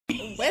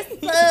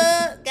What's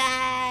up,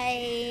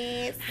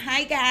 guys?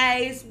 Hi,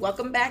 guys.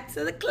 Welcome back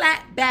to the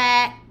Clap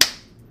Back.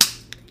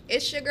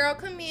 It's your girl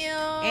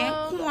Camille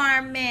And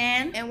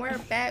Carmen. and we're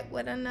back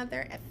with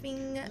another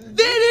effing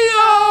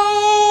Video!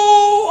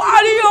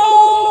 Audio!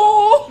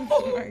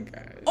 Oh my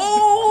god.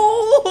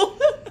 Oh!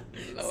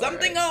 Lord.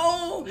 Something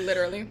oh.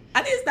 Literally.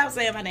 I need to stop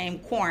saying my name,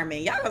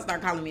 Carmen. Y'all gonna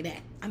start calling me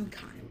that. I'm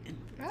Carmen.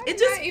 I It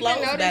just did flows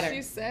not even better. notice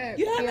you said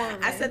You know,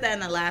 Carmen. I said that in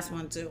the last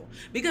one too,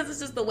 because it's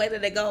just the way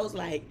that it goes.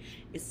 Like,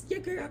 it's your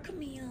girl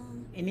Camille,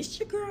 and it's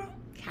your girl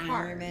Carmen.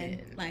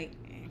 Carmen. Like,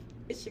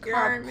 it's your girl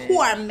Carmen.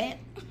 Carmen.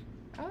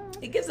 Oh.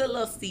 It gives it a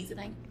little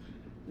seasoning.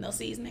 No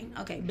seasoning?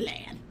 Okay,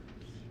 bland.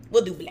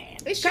 We'll do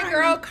bland. It's your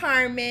girl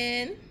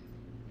Carmen.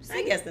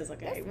 I guess that's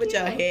okay. That's With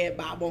your cute. head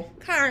bobble.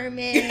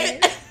 Carmen.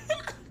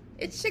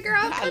 It's your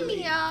girl Golly.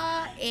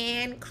 Camille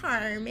and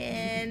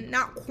Carmen.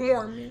 Not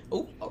Corman.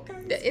 Oh, okay.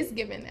 It's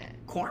giving that.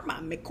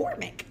 Corman,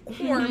 McCormick.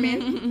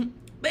 Corman.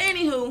 But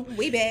anywho,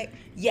 We back.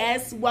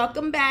 yes,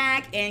 welcome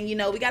back. And you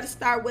know, we got to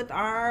start with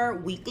our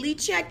weekly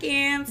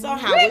check-in. So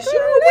how Weekly. was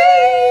your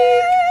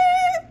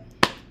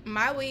week?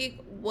 My week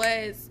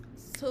was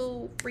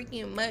too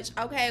freaking much.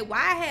 Okay, why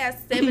I had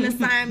 7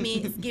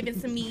 assignments given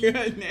to me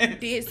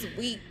this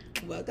week?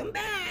 Welcome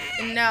back.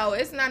 No,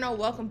 it's not no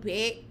welcome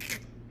back.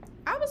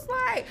 I was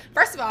like,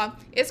 first of all,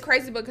 it's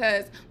crazy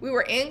because we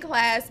were in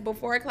class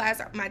before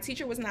class. My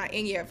teacher was not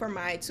in yet for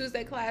my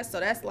Tuesday class, so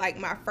that's like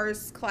my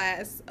first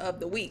class of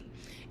the week.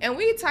 And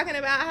we talking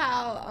about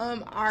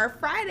how our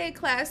Friday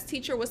class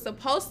teacher was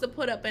supposed to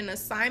put up an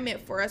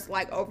assignment for us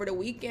like over the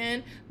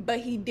weekend, but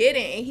he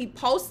didn't, and he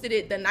posted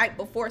it the night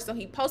before. So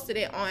he posted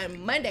it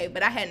on Monday,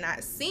 but I had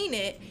not seen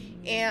it.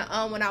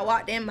 And when I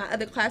walked in, my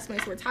other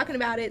classmates were talking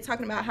about it,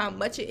 talking about how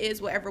much it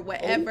is,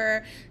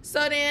 whatever.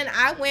 So then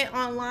I went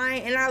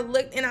online and I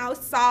looked and I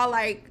saw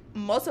like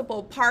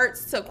multiple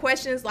parts to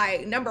questions.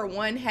 Like number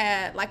 1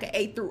 had like an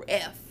A through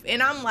F,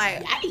 and I'm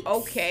like, Yikes.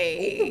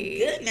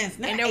 okay. Oh, goodness.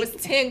 And there was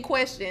 10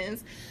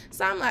 questions.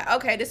 So I'm like,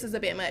 okay, this is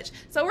a bit much.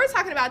 So we're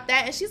talking about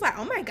that, and she's like,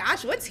 oh my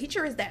gosh, what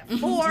teacher is that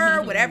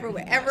for? Whatever.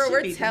 She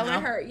We're needs to telling know.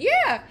 her.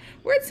 Yeah,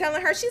 we're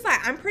telling her. She's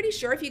like, I'm pretty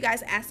sure if you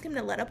guys ask him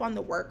to let up on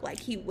the work, like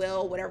he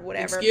will, whatever.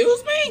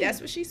 Excuse me?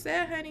 That's what she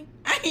said, honey.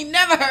 I ain't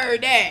never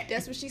heard that.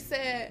 That's what she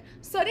said.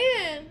 So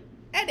then,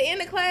 at the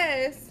end of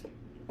class,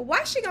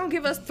 why she gonna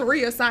give us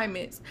 3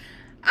 assignments?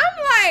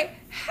 I'm like,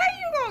 how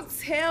you gonna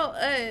tell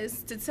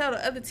us to tell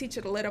the other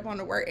teacher to let up on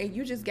the work, and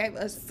you just gave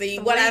us See,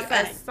 3 what I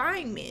say?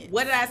 assignments?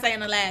 What did I say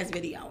in the last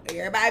video?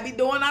 Everybody be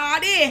doing all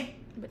this,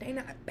 But they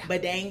not.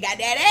 but they ain't got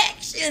that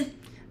action.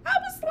 I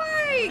was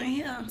like,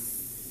 Yeah.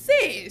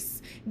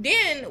 sis.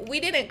 Then we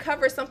didn't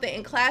cover something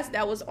in class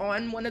that was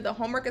on one of the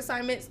homework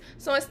assignments.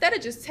 So instead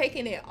of just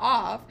taking it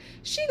off,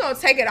 she gonna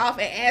take it off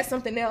and add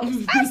something else.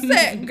 I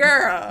said,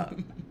 girl.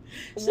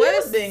 She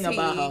what's was being a tea,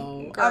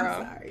 butthole. girl?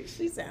 I'm sorry.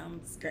 She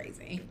sounds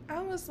crazy.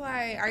 I was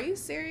like, are you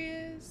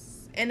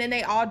serious? And then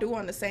they all do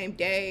on the same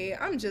day.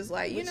 I'm just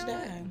like, you Which know day?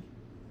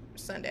 what?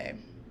 Sunday.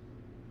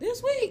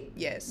 This week.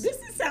 Yes. This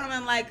is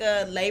sounding like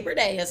a Labor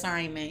Day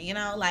assignment. You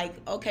know, like,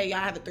 okay, y'all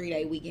have a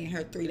 3-day weekend.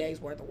 Here, 3 days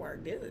worth of work.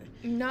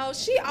 No,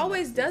 she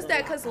always does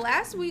that because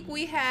last week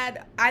we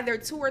had either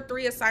 2 or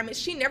 3 assignments.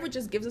 She never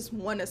just gives us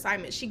one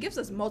assignment. She gives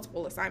us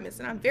multiple assignments,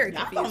 and I'm very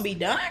Y'all confused. gonna be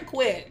done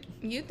quick.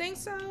 You think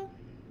so?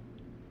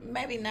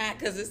 Maybe not,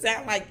 because it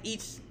sounds like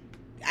each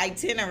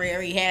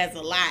itinerary has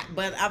a lot.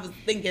 But I was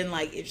thinking,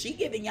 like, if she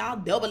giving y'all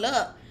double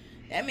up,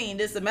 that means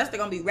this semester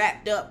gonna be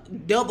wrapped up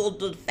double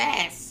the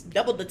fast,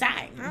 double the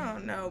time. I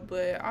don't know,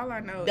 but all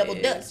I know Double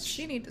is Dutch.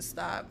 she need to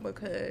stop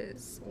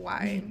because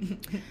why?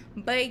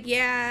 But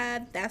yeah,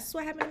 that's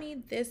what happened to me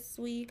this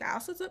week. I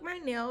also took my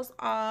nails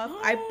off.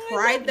 Oh, I I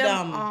pried love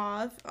them them.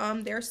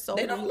 off. They're so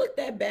They don't weak. look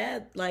that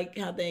bad, like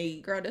how they.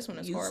 Girl, this one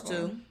is used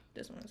horrible. to.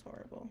 This one is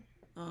horrible.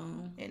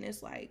 Um, And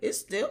it's like it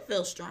still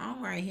feels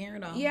strong right here,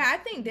 though. yeah, I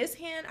think this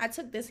hand, I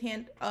took this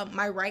hand,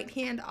 my right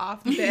hand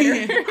off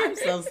better. I'm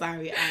so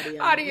sorry,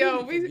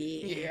 Audio, We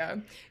yeah.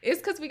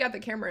 It's because we got the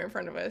camera in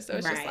front of us, so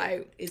it's just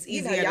like it's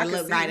you know, easier y'all to can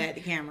look see. right at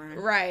the camera.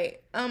 Right.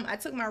 I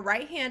took my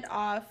right hand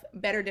off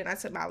better than I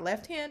took my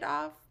left hand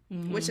off,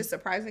 which is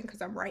surprising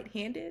because I'm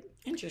right-handed.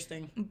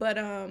 Interesting. But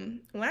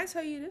when I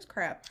tell you this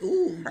crap,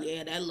 Ooh,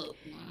 yeah, that look.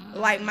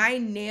 like my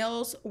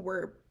nails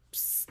were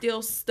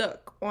still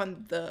stuck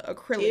on the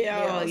acrylic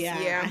nails.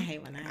 I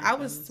hate when that I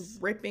happens. was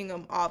ripping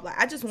them off. Like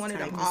I just wanted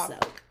Time them to off.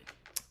 soak.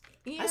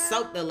 Yeah. I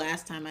soaked the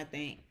last time, I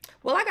think.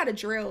 Well, I got a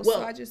drill, so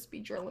Well- I just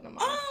be drilling them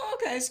off. Oh,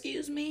 okay.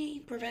 Excuse me,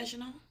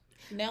 professional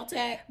nail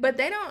tech. But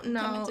they don't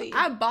know. Coming to you.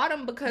 I bought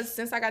them because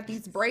since I got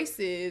these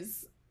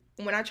braces,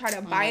 when I try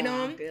to bite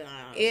them,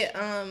 it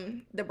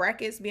the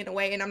brackets being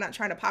away, and I'm not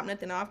trying to pop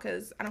nothing off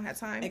because I don't have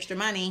time. extra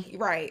money.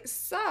 Right.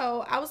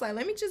 So I was like,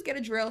 let me just get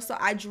a drill. So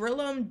I drill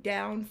them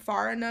down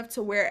far enough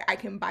to where I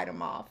can bite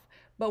them off.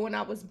 But when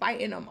I was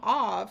biting them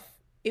off,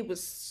 it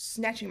was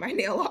snatching my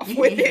nail off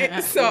with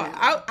it. So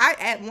I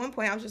at one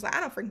point I was just like,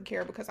 I don't freaking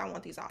care because I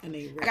want these off. And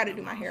they I got to rip do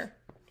them my off. hair.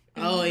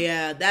 Oh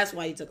yeah, that's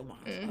why you took them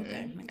off. Mhm.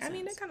 Okay, makes I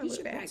mean, sense. they kinda You look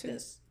should bad, too.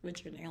 practice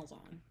with your nails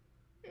on,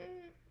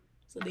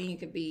 so then you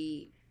could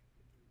be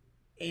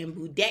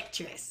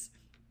ambidextrous.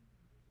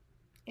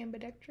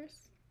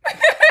 Ambidextrous?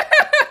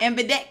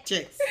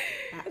 Ambidextrous.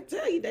 I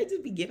tell you, they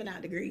just be giving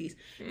out degrees.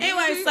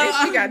 Anyway, so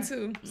she got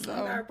two.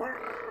 So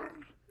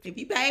if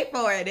you pay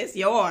for it, it's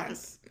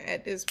yours.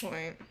 At this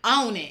point,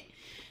 Own it.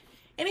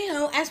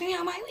 Anyhow, ask me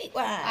how my week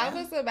was. I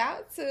was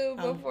about to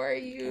before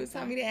you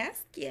told me to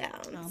ask you.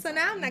 So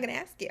now I'm not gonna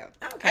ask you.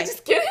 Okay. I'm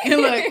just kidding.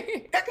 Look,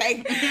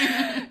 okay.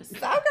 So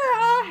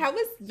girl, how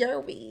was your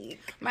week?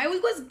 My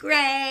week was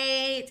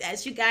great.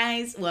 As you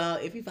guys, well,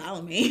 if you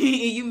follow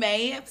me, you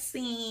may have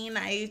seen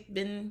I've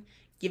been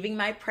giving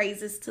my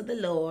praises to the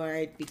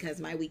Lord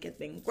because my week has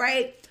been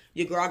great.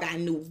 Your girl got a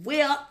new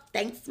whip.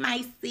 Thanks,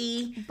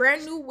 Micey.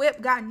 Brand new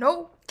whip, got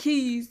no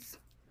keys.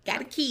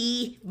 Got a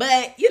key,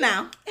 but you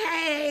know,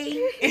 hey,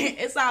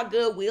 it's all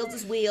good. Wheels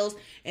is wheels,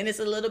 and it's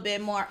a little bit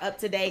more up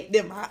to date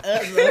than my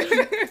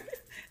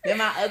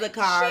other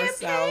cars. Champagne.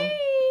 So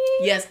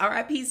yes,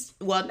 R.I.P.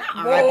 Well, not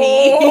R.I.P.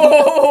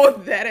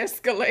 Oh, that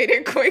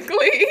escalated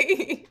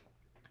quickly.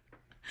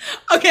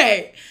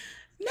 Okay,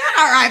 not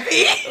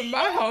R.I.P.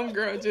 My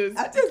homegirl just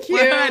I just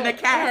put her in the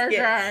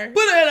casket.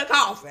 Put her in a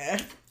coffin.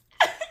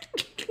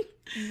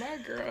 My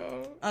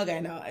girl.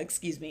 Okay, no,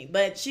 excuse me.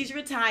 But she's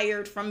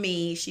retired from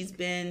me. She's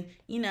been,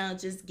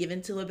 just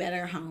given to a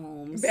better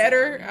home.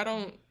 Better? So. I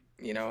don't,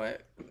 you know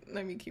what?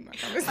 Let me keep my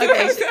comments.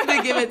 Okay, she's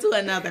been given to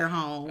another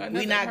home.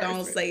 We're not going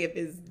to person. say if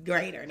it's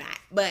great or not.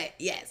 But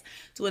yes,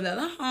 to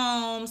another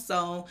home.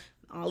 So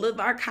all of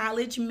our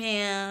college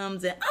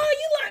memes. And,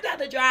 you learned how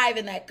to drive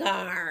in that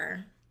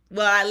car.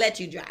 Well, I let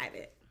you drive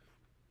it.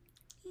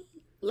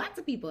 Lots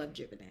of people have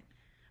driven it.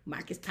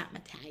 Marcus popped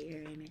my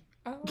tire in it.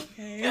 Oh,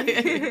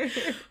 okay.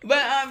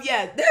 But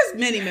yeah, there's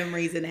many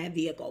memories in that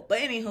vehicle. But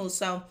anywho,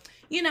 so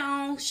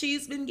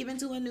she's been given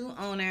to a new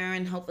owner,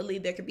 and hopefully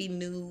there could be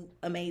new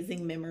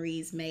amazing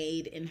memories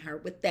made in her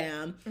with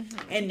them. Mm-hmm.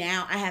 And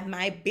now I have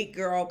my big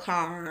girl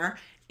car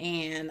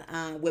and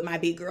with my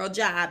big girl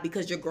job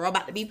because your girl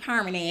about to be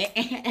permanent.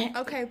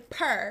 Okay,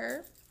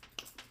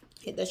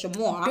 Hit that your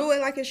more. Do it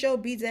like it's your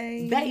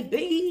B-Day.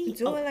 Baby.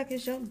 Do it like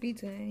it's your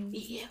B-Day.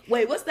 Yeah.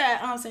 Wait, what's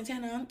that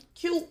Santana?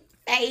 Cute.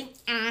 Hey,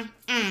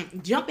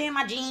 jump in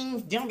my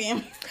jeans, jump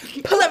in.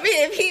 Pull up in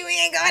if he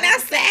ain't going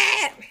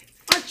outside.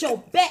 Arch your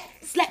back,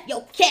 slap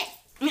your cat.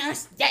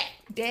 That's that.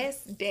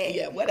 That's that.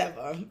 Yeah,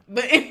 whatever.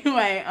 But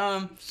anyway,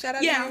 shout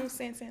out to you,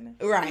 Santana.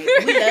 Right.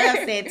 We love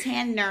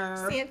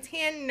Santana.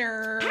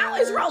 Santana. How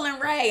is Rolling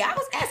Ray? I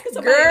was asking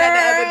somebody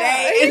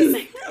that the other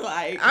day.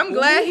 Like, I'm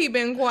glad he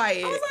been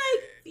quiet. I was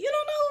like, you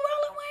don't know who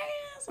Rolling Ray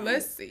is?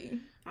 Let's see.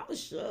 I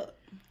was shook.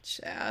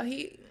 Child,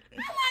 I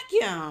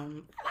like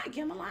him. I like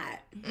him a lot.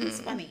 He's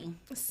funny.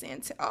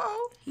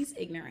 He's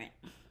ignorant.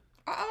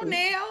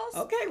 Nails.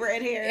 Okay,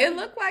 red hair. It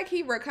looked like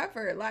he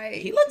recovered. Like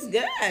he looks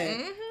good.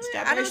 Mm-hmm.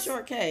 Strawberry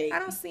shortcake. I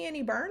don't see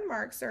any burn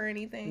marks or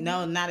anything.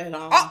 No, not at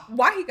all. Oh,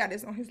 why he got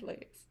this on his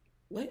legs?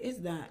 What is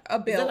that? A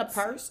belt. Is it a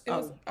purse?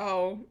 I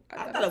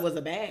thought it was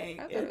a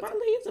bag. It probably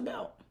is a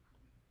belt.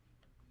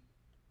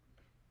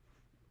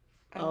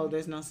 Oh,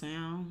 there's no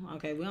sound.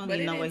 Okay, we don't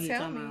even know what he's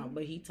talking about,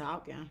 but he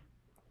talking.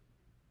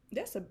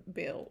 That's a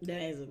belt.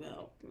 That is a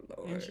belt.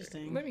 Lord.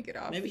 Interesting. Let me get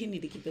off. Maybe he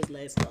need to keep his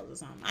legs closed or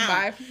something.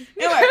 Bye.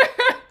 Anyway,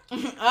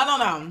 I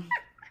don't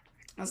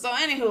know. So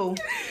anywho,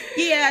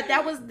 yeah,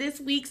 that was this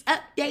week's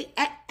update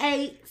at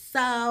 8.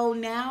 So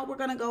now we're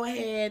gonna go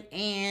ahead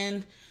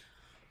and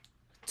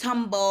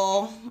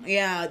dive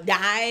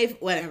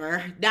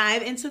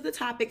into the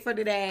topic for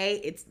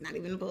today. It's not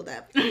even pulled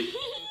up.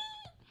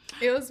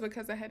 It was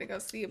because I had to go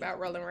see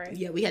about Rolling Ray.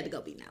 Yeah, we had to go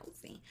be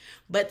nosy.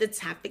 But the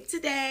topic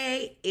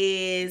today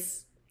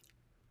is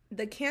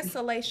the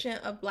cancellation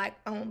of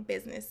Black-owned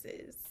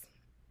businesses.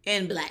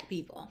 And Black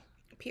people.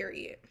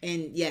 Period.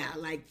 And yeah,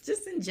 like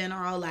just in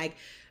general,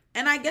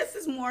 and I guess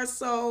it's more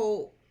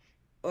so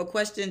a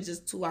question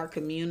just to our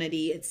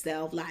community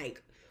itself.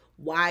 Like,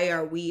 why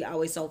are we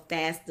always so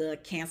fast to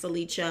cancel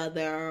each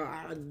other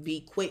or be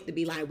quick to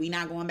be like, we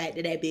not going back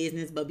to that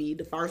business, but be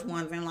the first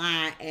ones in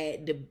line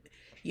at the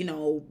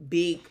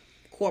big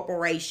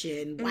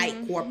corporation,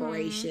 white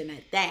corporation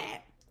at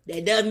that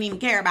doesn't even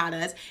care about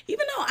us.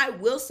 Even though I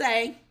will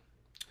say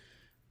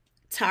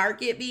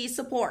Target be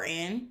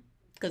supporting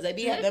because they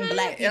be having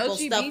Black people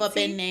stuff up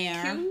in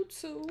there.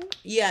 Too.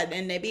 Yeah,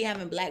 and they be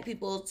having Black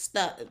people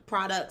stuff,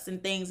 products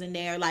and things in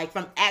there, like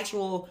from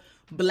actual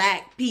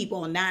Black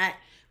people, not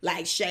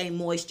like Shea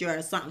Moisture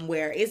or something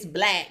where it's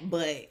Black,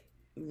 but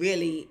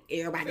really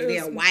everybody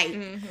there white.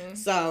 Mm-hmm.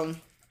 So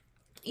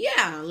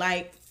yeah,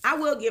 like I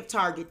will give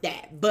Target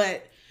that,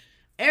 but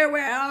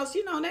everywhere else,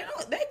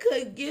 they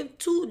could give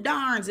two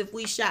darns if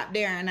we shop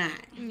there or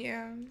not.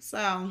 Yeah. So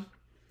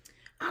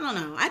I don't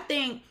know. I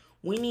think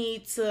we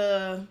need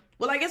to.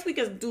 Well, I guess we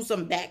could do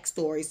some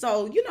backstory.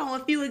 So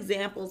a few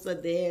examples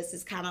of this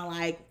is kind of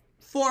like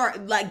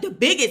the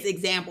biggest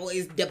example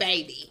is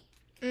DaBaby,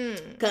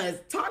 because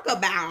talk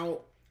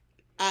about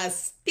a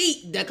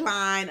steep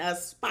decline, a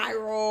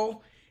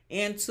spiral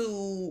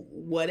into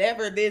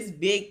whatever this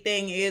big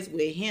thing is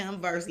with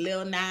him versus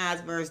Lil Nas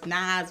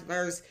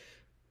versus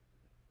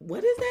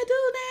what is that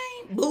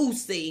dude name?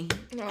 Boosie.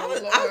 Oh, I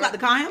was Lord. about to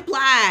call him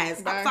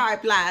Plies. Bye. I'm sorry,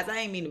 Plies. I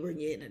ain't mean to bring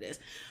you into this.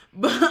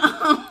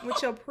 But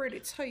With your pretty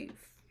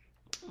teeth.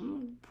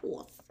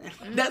 poor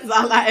thing. That's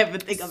all I ever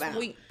think about.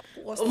 Sweet.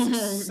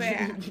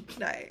 Sad.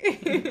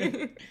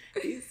 Like.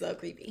 He's so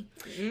creepy.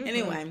 Mhm.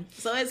 Anyway,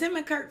 so is him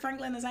and Kirk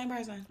Franklin the same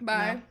person?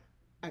 Bye.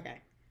 No?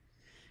 Okay.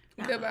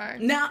 Goodbye.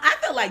 Now, I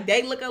feel like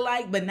they look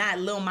alike, but not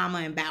Lil Mama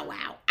and Bow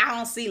Wow. I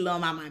don't see Lil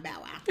Mama and Bow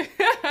Wow.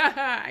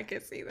 I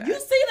can see that. You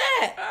see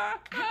that?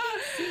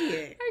 see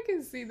it. I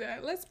can see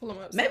that. Let's pull him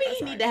up. Maybe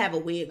he need to have a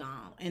wig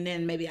on, and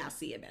then maybe I'll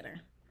see it better.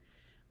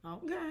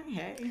 Okay,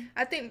 hey.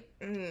 I think.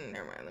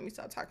 Never mind. Let me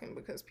stop talking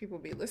because people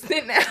be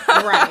listening now.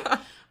 Right.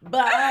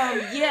 But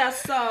yeah.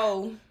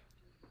 So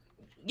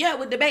yeah,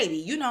 with the baby,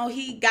 you know,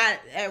 he got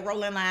at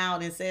Rolling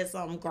Loud and said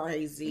something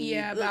crazy.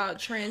 Yeah, about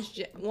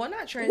transgender. Well,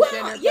 not transgender,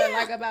 Well, yeah. but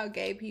like about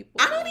gay people.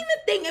 I don't even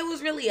think it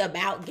was really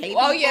about gay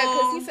people. Oh yeah,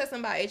 because he said something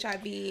about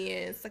HIV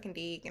and sucking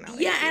dick and all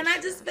that. Yeah, and I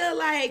just feel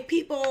like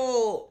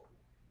people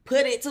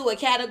put it to a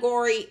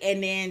category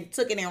and then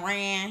took it and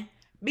ran,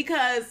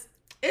 because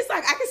it's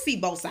like I can see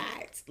both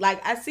sides.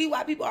 Like, I see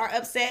why people are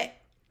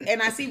upset,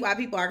 and I see why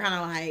people are kind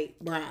of like,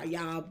 bruh,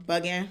 y'all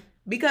bugging.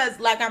 Because,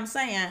 like I'm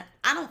saying,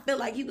 I don't feel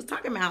like he was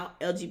talking about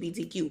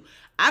LGBTQ.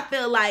 I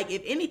feel like,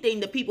 if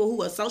anything, the people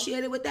who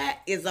associated with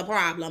that is a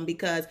problem,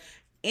 because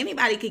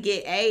anybody could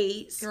get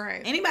AIDS.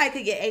 Right. Anybody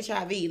could get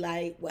HIV.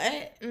 Like,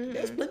 what? Mhm.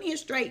 There's plenty of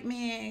straight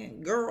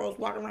men, girls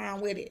walking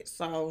around with it.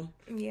 So,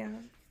 Yeah.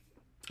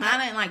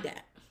 I didn't like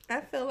that.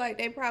 I feel like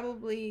they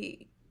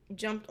probably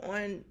jumped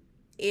on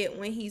it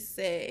when he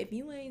said, if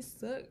you ain't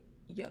suck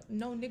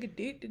no nigga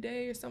dick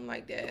today or something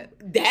like that.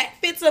 That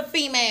fits a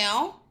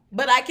female.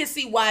 But I can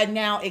see why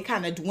now it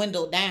kind of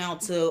dwindled down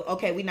to,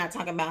 okay, we're not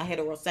talking about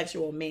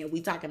heterosexual men.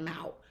 We talking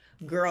about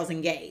girls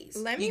and gays.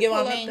 Let me you get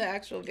pull what I up mean? the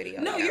actual video.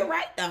 No, now. you're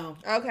right, though.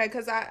 Okay,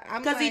 because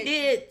I'm Because like, he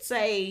did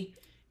say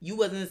you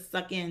wasn't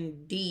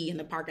sucking D in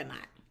the parking lot.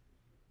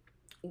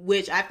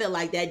 Which I feel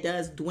like that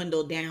does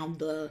dwindle down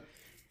the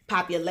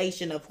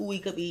population of who he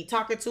could be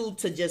talking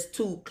to just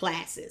two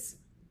classes.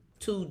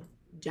 Two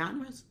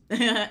genres?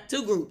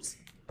 Two groups.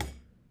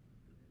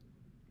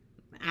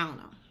 I don't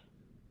know.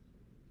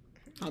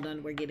 Hold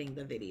on, we're getting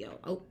the video.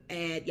 Oh,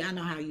 ad. Y'all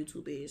know how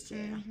YouTube is, yeah.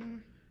 Mm-hmm.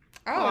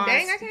 Oh, Pause.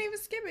 dang, I can't even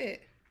skip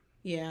it.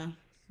 Yeah,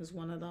 it's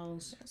one of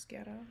those. That's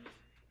ghetto.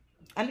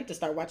 I need to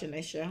start watching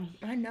that show.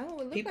 I know.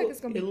 It looks People- like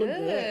it's going to it be look good.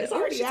 good. It's Oh,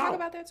 we already should talk out.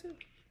 about that too.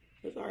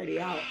 It's already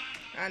out.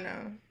 I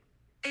know.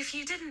 If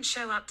you didn't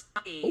show up to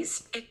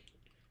these, it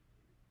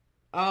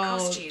Oh,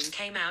 costume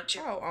came out.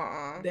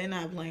 Oh, they're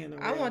not playing the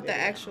I real want the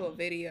video. actual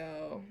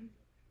video.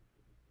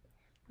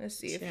 Let's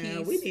see if Yeah,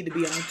 he's... we need to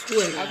be on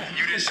Twitter. Okay.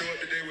 You didn't show up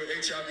today with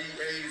HIV,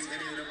 AIDS,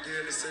 any of them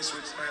deadly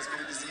sexually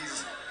transmitted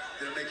diseases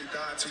that'll make you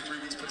die in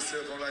 2-3 weeks. Put a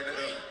cell phone light in the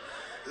air.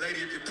 Lady,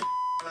 if you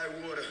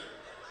like water,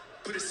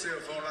 put a cell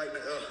phone light in the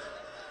air.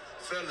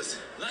 Fellas,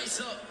 lights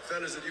up.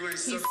 Fellas, if you ain't He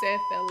sucking said,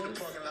 in the fellas.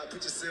 parking lot,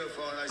 put your cell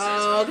phone light.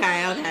 Oh,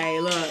 okay.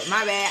 Look,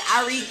 my bad.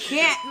 I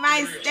recant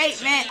my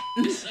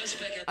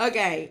statement.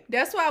 Okay.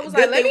 That's why I was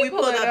Good like, let thing me we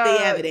pull pulled it up the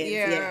up. evidence.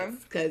 Yeah. Yes,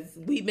 because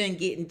we've been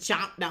getting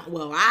chomped on.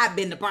 Well, I've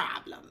been the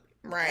problem.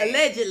 Right.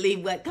 Allegedly,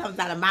 what comes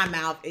out of my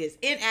mouth is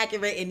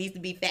inaccurate and needs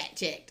to be fact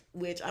checked.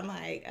 Which I'm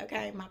like,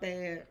 okay, my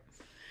bad.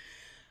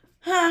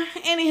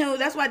 Anywho,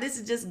 that's why this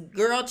is just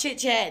girl chit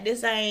chat.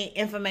 This ain't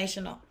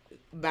informational.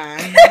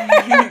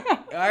 Bye.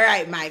 All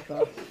right,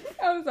 Michael.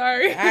 I'm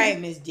sorry. All right,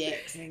 Miss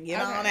Jackson,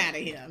 get Okay. on out of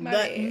here.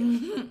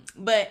 My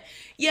But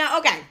yeah,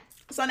 okay.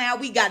 So now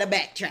we gotta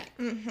backtrack.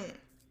 Mm-hmm.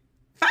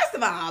 First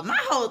of all, my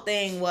whole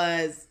thing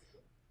was,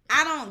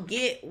 I don't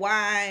get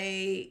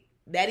why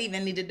that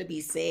even needed to be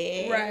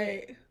said.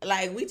 Right.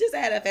 Like, we just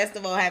had a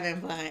festival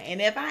having fun,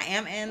 and if I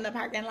am in the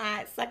parking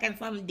lot sucking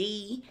some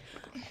D,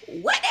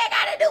 what that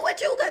got to do with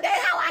you? Because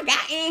that's how I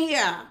got in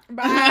here.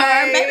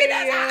 Bye. Maybe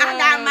that's how I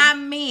got my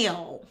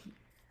meal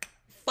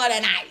for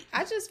the night.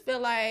 I just feel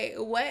like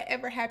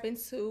whatever happened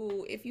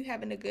to if you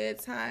having a good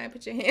time,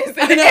 put your hands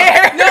in the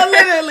air. No,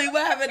 literally,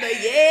 what happened to,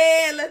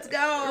 yeah, let's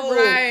go.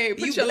 Right.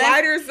 Put your blessed-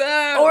 lighters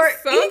up. Or he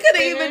could have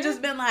something. even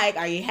just been like,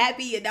 are you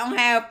happy you don't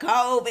have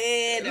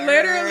COVID? Or-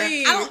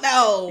 Literally. I don't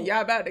know.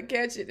 Y'all about to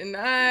catch it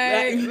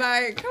tonight.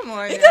 Like, come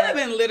on. It y'all. could have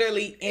been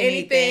literally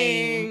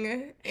anything.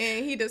 Anything.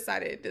 And he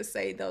decided to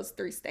say those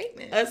 3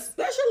 statements.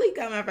 Especially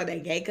coming from the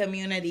gay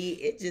community,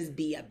 it just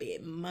be a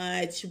bit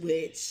much,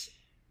 which,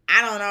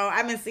 I don't know.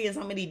 I've been seeing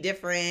so many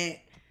different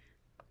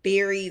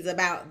theories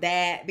about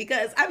that.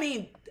 Because, I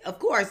mean, of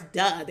course,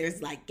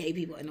 there's like gay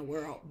people in the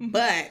world.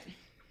 But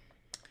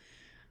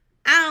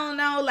I don't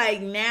know,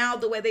 like now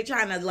the way they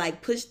trying to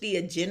like push the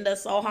agenda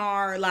so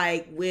hard,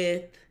 like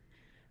with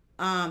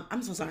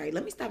I'm so sorry.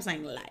 Let me stop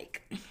saying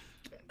like.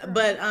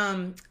 But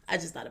I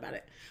just thought about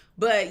it.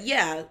 But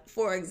yeah,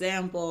 for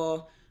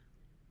example,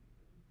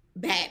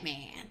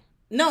 Batman.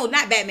 No,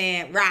 not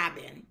Batman,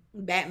 Robin.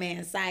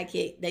 Batman's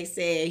sidekick, they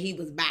said he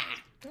was bi.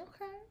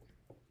 Okay.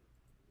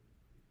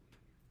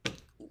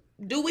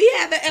 Do we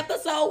have an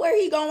episode where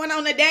he going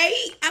on a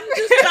date? I'm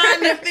just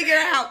trying to figure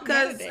out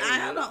because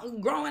I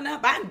don't. Growing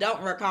up, I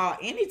don't recall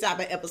any type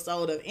of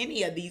episode of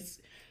any of these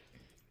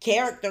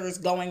characters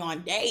going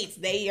on dates.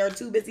 They are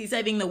too busy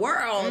saving the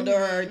world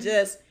or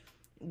just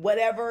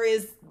whatever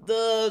is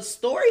the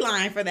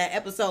storyline for that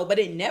episode. But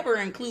it never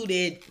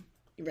included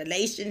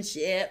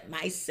relationship,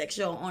 my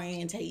sexual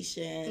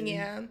orientation.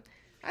 Yeah.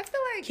 I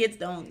feel like Kids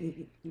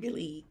don't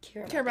really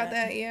care about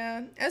that.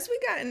 Yeah. As we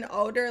gotten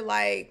older,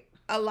 like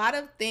a lot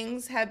of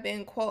things have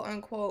been quote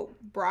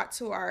unquote brought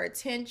to our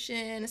attention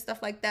and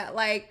stuff like that.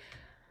 Like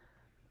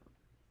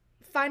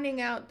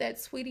finding out that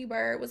Sweetie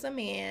Bird was a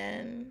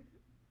man.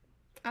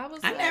 I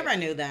never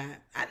knew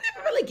that. I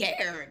never really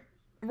cared.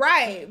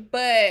 Right.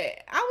 But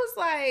I was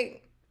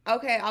like,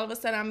 okay, all of a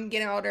sudden I'm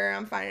getting older.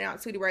 I'm finding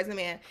out Sweetie Bird's a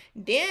man.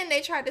 Then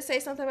they tried to say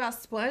something about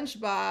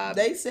SpongeBob.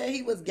 They said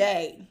he was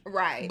gay.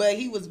 Right. But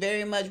he was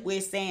very much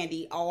with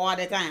Sandy all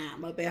the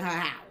time up in her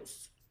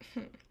house.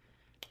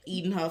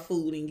 Eating her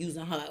food and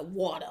using her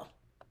water.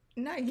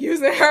 Not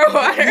using her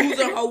water.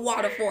 Using her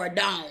water for a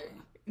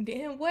dome.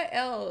 Then what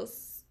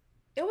else?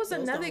 It was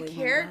another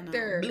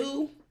character.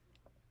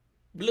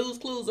 Blue's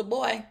Clues a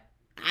boy.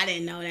 I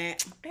didn't know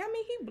that. I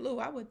mean, he blue.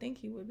 I would think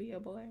he would be a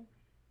boy.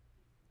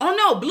 Oh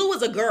no, Blue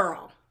is a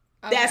girl.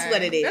 Okay. That's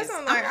what it is. That's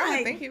what I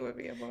would think he would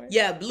be a boy.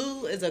 Yeah,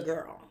 Blue is a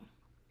girl.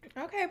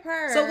 Okay,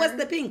 per. So what's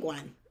the pink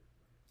one?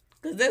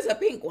 Because there's a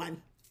pink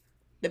one.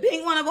 The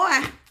pink one a boy.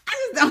 I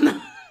just don't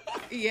know.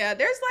 Yeah,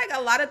 there's like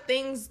a lot of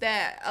things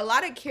that a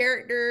lot of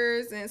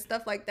characters and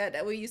stuff like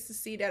that we used to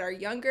see that are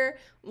younger.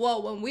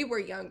 Well, when we were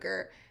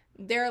younger,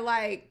 they're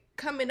like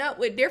coming up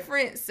with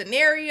different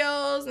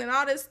scenarios and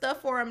all this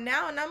stuff for them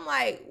now. And I'm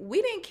like,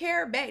 we didn't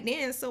care back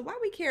then. So why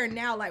we care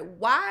now? Like,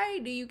 why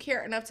do you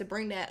care enough to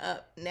bring that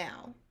up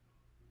now?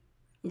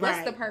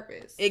 What's the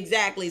purpose?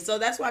 Exactly. So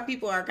that's why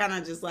people are kind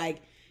of just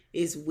like,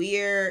 it's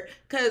weird.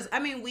 Because, I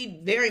mean, we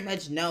very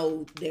much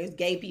know there's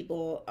gay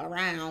people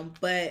around,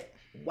 but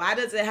why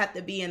does it have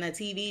to be in a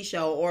TV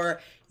show? Or,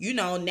 you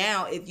know,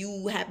 now if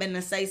you happen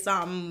to say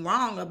something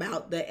wrong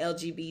about the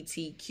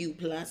LGBTQ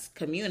plus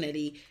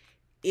community,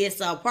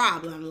 it's a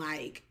problem.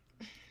 Like,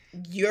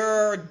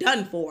 you're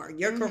done for.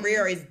 Your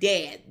career is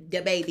dead.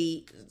 The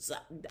baby. So,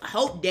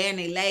 hope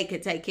Danny Lay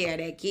could take care of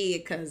that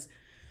kid, because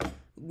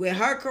with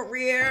her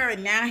career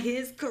and now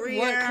his career.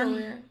 What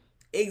career?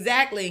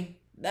 Exactly.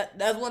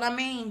 That's what I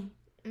mean.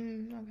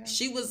 Okay.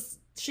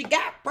 She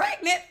got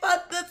pregnant for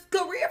the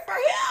career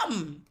for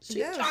him.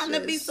 She's trying to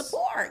be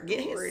support.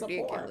 Get his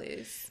support.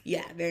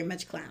 Yeah, very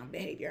much clown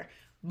behavior.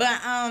 But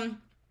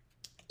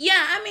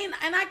yeah, I mean,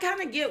 and I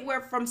kind of get where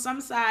from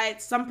some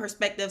sides, some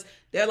perspectives,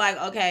 they're like,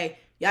 okay,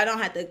 y'all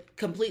don't have to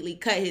completely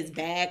cut his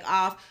bag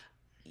off.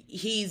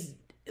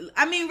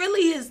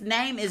 Really his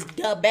name is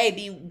Da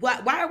Baby.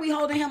 Why are we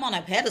holding him on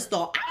a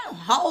pedestal? I don't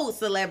hold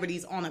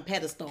celebrities on a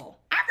pedestal.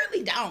 I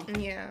really don't.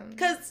 Yeah.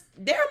 Because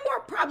they're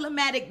more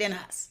problematic than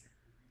us.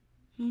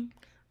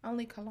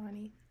 Only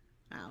Kalani.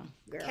 Oh,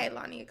 girl.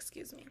 Kaylani,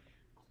 excuse me.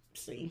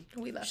 See,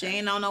 we love she her.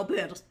 ain't on no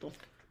pedestal.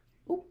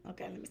 Ooh,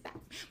 okay, let me stop.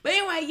 But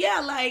anyway, yeah,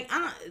 like,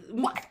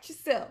 watch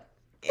yourself.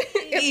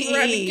 It's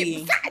running to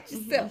get beside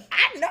yourself.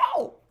 I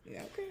know.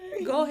 Yeah,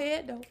 okay. Go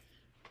ahead, though.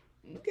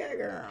 Okay,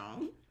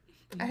 girl.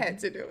 I had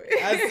to do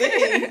it. I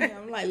see.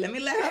 I'm like, let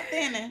me let her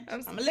finish.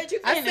 I'm gonna let you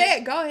finish. I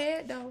said, go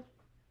ahead, though.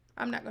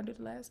 I'm not gonna do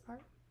the last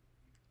part.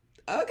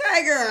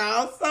 Okay,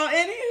 girl. So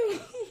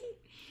anyway,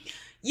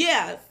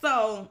 yeah.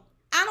 So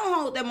I don't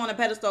hold them on a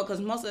pedestal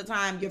because most of the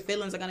time your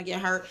feelings are gonna get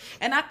hurt,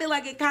 and I feel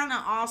like it kind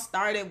of all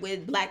started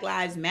with Black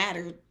Lives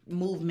Matter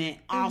movement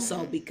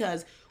also,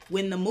 because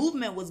when the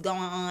movement was going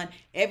on,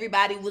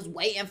 everybody was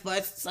waiting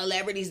for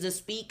celebrities to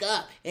speak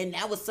up, and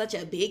that was such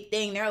a big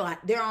thing.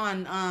 They're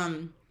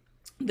on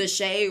the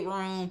Shade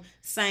Room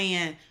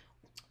saying,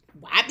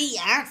 why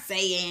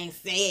Beyonce ain't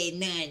said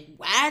nothing?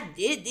 Why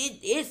did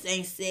this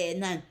ain't said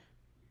nothing?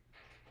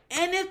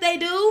 And if they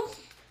do,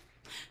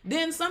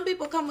 then some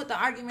people come with the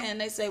argument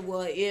and they say,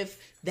 well, if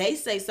they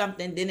say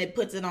something, then it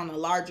puts it on a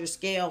larger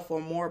scale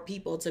for more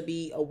people to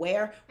be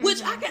aware,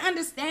 which I can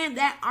understand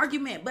that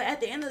argument. But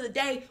at the end of the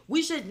day,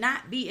 we should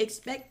not be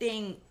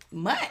expecting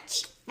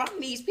much from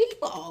these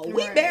people. Right.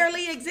 We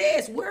barely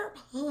exist. We're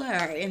poor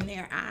in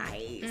their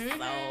eyes.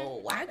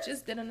 So I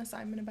just did an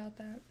assignment about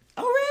that.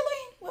 Oh,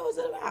 really? What was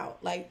it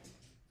about?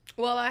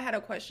 Well, I had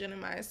a question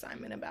in my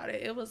assignment about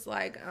it. It was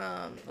like,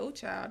 oh,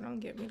 child, don't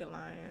get me to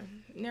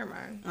lying. Never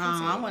mind.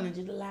 I wanted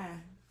you to lie.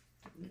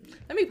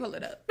 Let me pull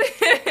it up.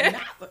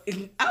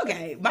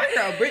 Okay, my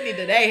girl Brittany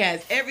today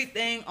has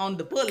everything on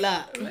the pull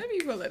up. Let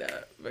me pull it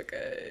up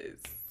because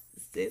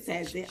sis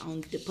has it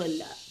on the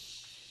pull up.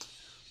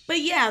 But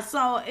yeah,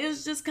 so it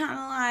was just kind of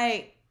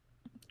like,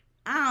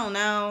 I don't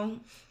know.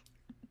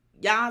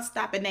 Y'all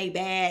stopping their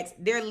bags.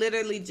 They're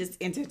literally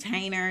just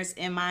entertainers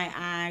in my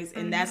eyes.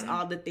 And that's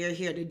all that they're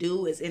here to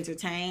do is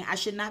entertain. I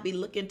should not be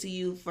looking to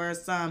you for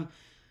some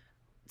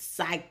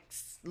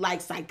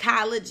like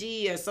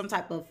psychology or some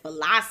type of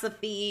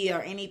philosophy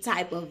or any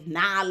type of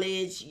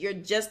knowledge. You're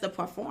just a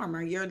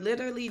performer. You're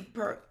literally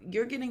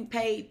you're getting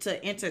paid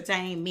to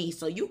entertain me.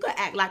 So you could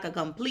act like a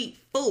complete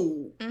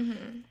fool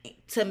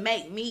to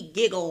make me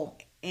giggle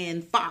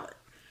and fart.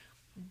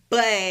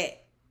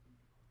 But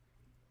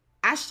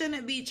I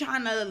shouldn't be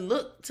trying to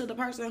look to the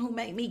person who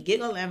make me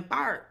giggle and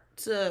fart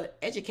to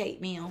educate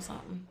me on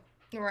something.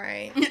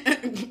 Right.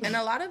 And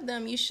a lot of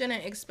them, you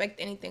shouldn't expect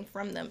anything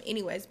from them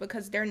anyways,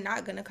 because they're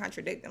not going to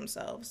contradict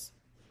themselves.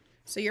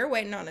 So you're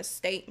waiting on a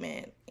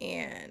statement,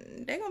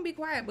 and they're going to be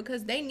quiet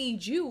because they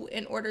need you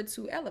in order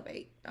to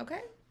elevate, okay?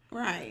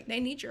 Right.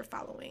 They need your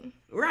following.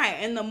 Right.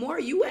 And the more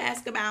you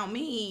ask about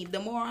me, the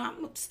more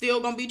I'm still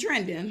going to be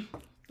trending.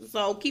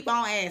 So keep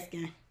on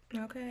asking.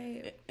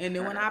 Okay. And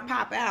then when I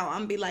pop out,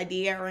 I'm going to be like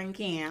De'Ara and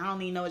Ken. I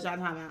don't even know what y'all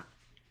talking about.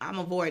 I'm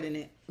avoiding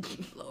it.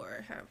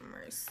 Lord have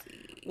mercy.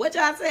 What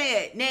y'all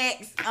said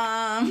next?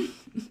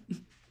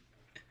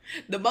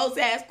 The most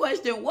asked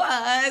question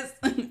was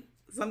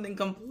something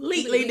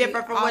completely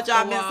different from what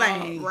y'all been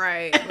saying.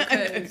 Right,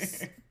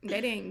 because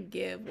they didn't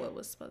give what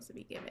was supposed to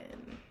be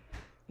given.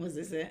 Was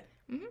this it?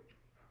 Mm-hmm.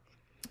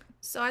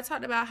 So I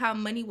talked about how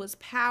money was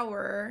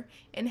power,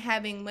 and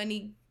having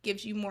money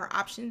gives you more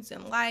options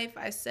in life.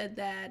 I said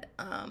that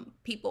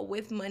people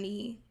with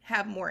money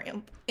have more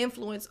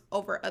influence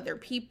over other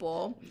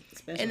people.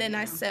 Especially and then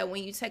now. I said,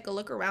 when you take a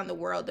look around the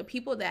world, the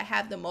people that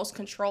have the most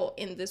control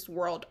in this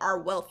world are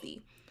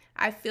wealthy.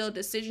 I feel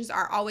decisions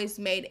are always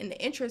made in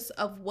the interest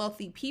of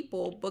wealthy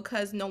people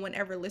because no one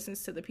ever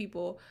listens to the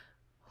people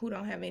who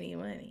don't have any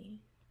money.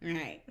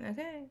 Right.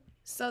 Okay.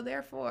 So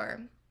therefore,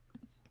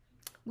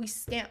 we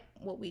stamp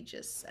what we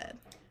just said.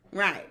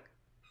 Right.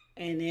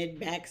 And it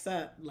backs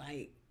up,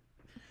 like,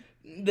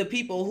 the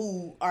people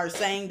who are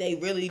saying they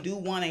really do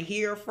want to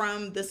hear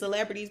from the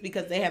celebrities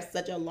because they have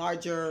such a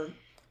larger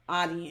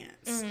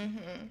audience.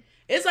 Mm-hmm.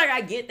 It's like, I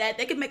get that.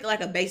 They could make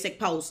like a basic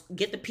post.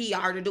 Get the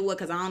PR to do it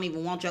because I don't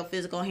even want your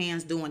physical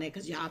hands doing it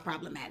because y'all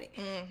problematic.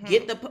 Mm-hmm.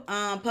 Get the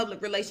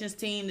public relations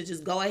team to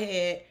just go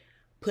ahead,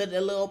 put a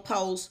little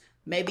post,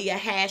 maybe a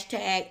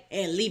hashtag,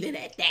 and leave it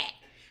at that.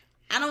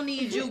 I don't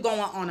need you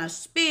going on a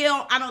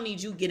spiel. I don't need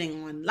you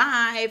getting on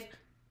live.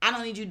 I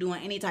don't need you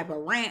doing any type of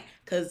rant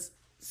because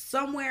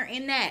somewhere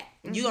in that,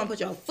 you're going to put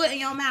your foot in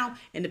your mouth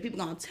and the people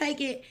going to take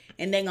it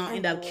and they're going to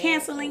end up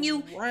canceling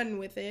you. Run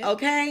with it.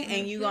 Okay?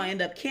 And you're going to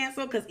end up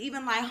canceled because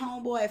even like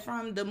homeboy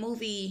from the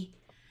movie,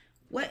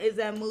 what is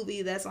that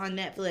movie that's on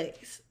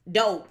Netflix?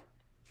 Dope.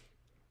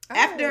 Oh,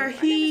 After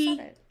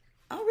he... I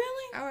Oh,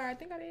 really? Oh, I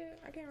think I did.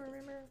 I can't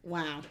remember.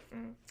 Wow.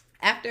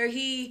 After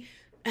he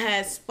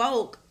has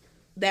spoke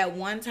that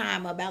one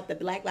time about the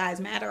Black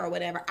Lives Matter or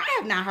whatever, I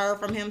have not heard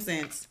from him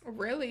since.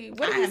 Really?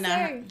 What did he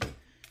say?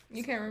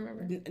 You can't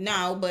remember?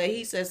 No, but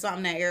he said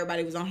something that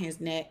everybody was on his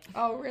neck.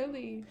 Oh,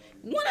 really?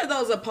 One of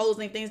those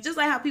opposing things, just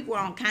like how people were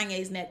on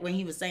Kanye's neck when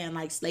he was saying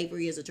like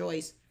slavery is a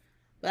choice.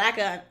 But I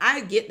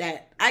get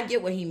that. I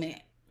get what he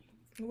meant.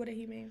 What did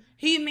he mean?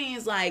 He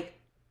means like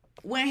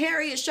when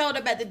Harriet showed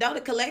up at the door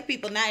to collect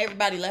people, not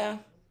everybody left.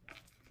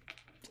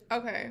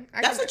 Okay.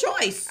 That's a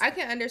choice. I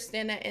can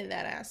understand that in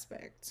that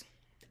aspect.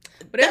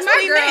 But That's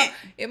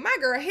if my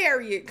girl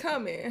Harriet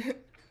coming,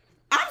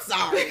 I'm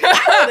sorry.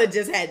 I would have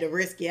just had to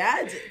risk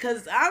it.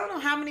 Because I don't know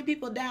how many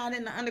people died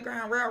in the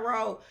Underground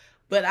Railroad,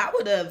 but I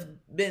would have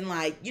been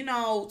like,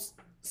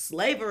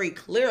 slavery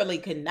clearly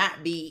could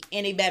not be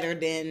any better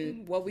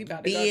than what we about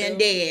to being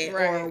dead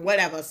or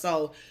whatever.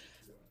 So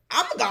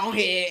I'm going to go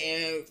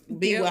ahead and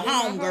be with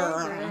homegirl.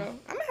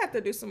 I'm going to have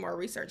to do some more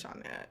research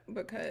on that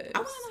because I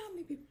want to know how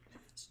many people died.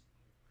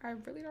 I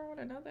really don't want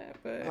to know that,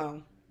 but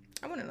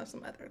I want to know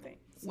some other things.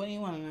 What do you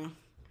want to know?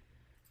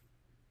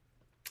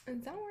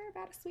 And don't worry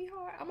about it,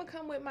 sweetheart. I'm gonna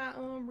come with my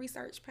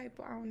research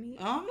paper on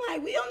it. I'm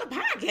like, we on the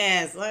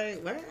podcast.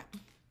 Like, what?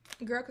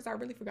 Girl, because I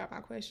really forgot my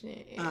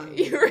question.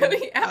 You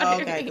really out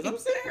here. Okay, because I'm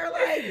sitting here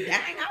like,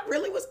 dang, I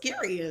really was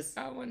curious.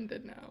 I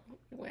wanted to know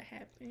what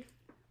happened.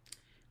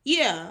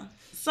 Yeah.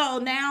 So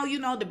now,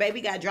 the baby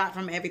got dropped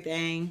from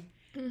everything.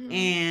 Mm-hmm.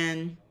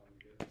 And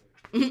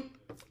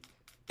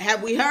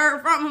have we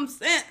heard from him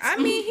since? I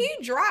mean,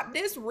 he dropped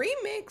this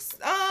remix.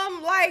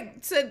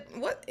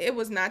 It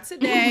was not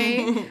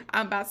today.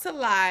 I'm about to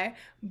lie.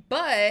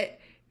 But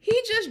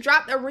he just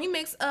dropped a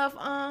remix of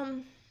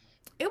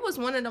it was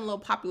one of them little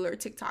popular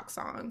TikTok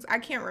songs. I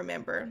can't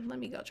remember. Let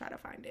me go try to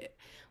find it.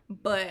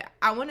 But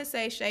I want to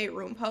say Shade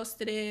Room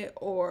posted it,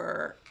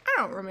 or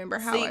I don't remember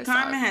how I saw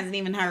Carmen it. hasn't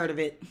even heard of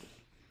it.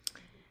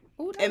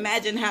 Ooh,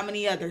 imagine how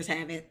many others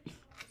haven't.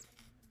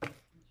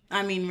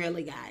 I mean,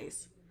 really,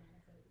 guys.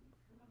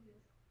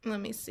 Let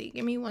me see.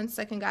 Give me 1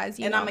 second, guys.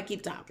 I'm going to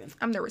keep talking.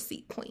 I'm the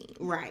receipt queen.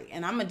 Right.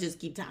 And I'm going to just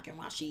keep talking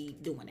while she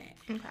doing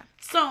that. Okay.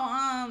 So,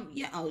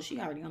 yeah. Oh, she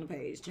already on the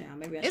page, child.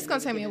 Maybe it's going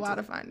to take me a while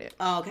to find it.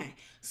 Oh, okay.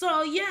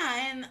 So,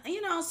 yeah. And,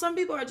 some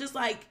people are just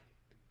like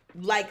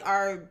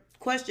our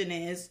question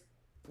is,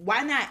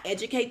 why not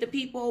educate the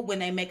people when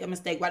they make a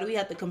mistake? Why do we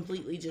have to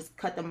completely just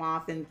cut them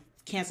off and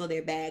cancel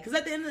their bag? Because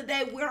at the end of the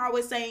day, we're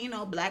always saying,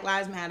 Black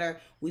Lives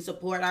Matter. We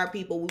support our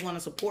people. We want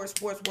to support.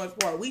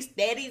 We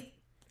steady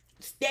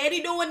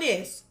steady doing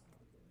this.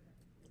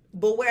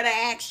 But where the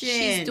action?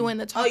 She's doing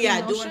the talking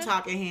motion? doing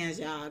talking hands,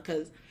 y'all.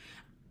 Because,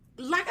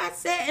 like I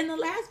said in the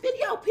last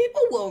video,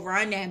 people will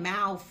run their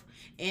mouth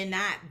and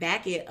not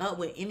back it up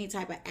with any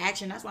type of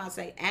action. That's why I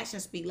say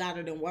actions speak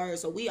louder than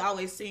words. So we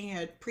always sitting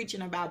here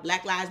preaching about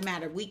Black Lives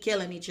Matter. We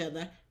killing each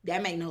other.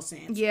 That make no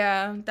sense.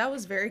 Yeah, that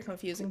was very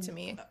confusing to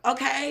me.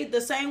 Okay, the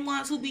same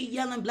ones who be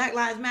yelling Black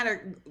Lives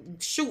Matter,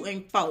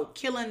 shooting folk,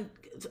 killing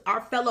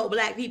our fellow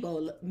black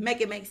people. Make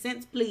it make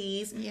sense,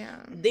 please. Yeah.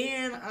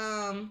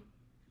 Then,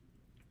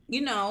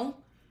 you know,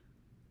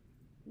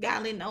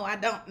 golly, no, I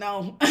don't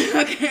know.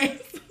 Okay.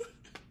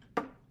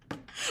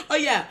 Oh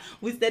yeah,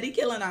 we steady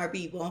killing our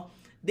people.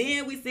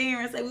 Then we sit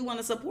here and say we want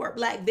to support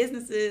black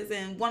businesses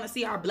and want to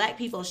see our black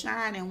people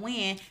shine and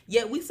win.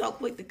 Yet we so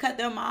quick to cut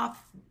them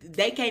off,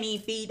 they can't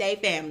even feed their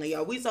family.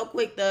 Or we so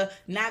quick to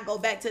not go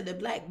back to the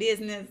black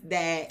business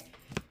that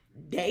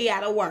they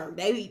out of work.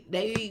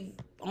 They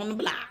on the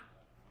block,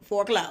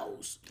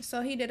 foreclosed.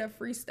 So he did a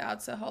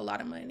freestyle to A Whole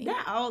Lot of Money.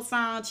 That old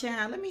song,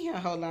 child. Let me hear A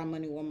Whole Lot of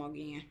Money one more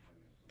again.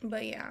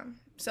 But yeah.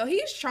 So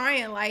he's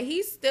trying, like,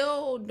 he's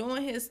still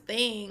doing his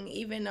thing,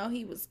 even though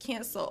he was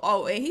canceled.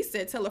 Oh, and he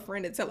said tell a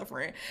friend to tell a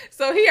friend.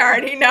 So he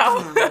already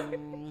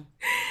know.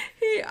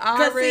 He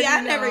already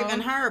I know. never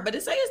even heard, but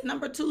it says it's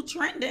number 2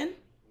 trending.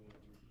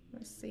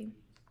 Let's see.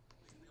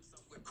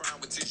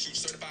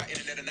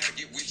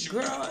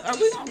 Girl, are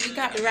we gonna be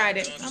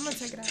copyrighted? I'm gonna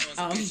take it out.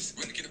 Oh.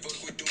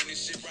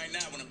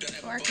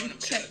 Or I can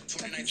check. She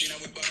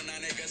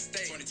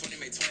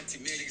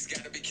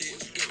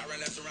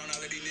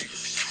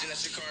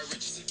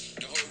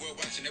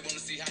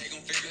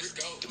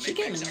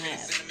came in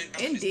last.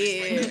 It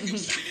did.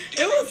 It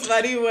was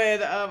funny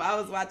when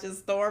I was watching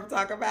Storm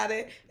talk about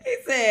it. He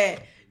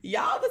said,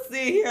 y'all was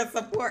sitting here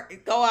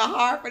support going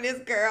hard for this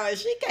girl and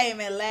she came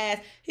in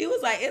last. He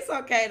was like, it's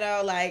okay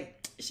though,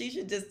 like she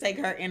should just take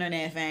her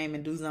internet fame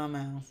and do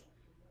something else.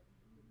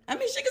 I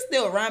mean, she could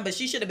still run, but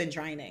she should have been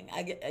training.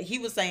 He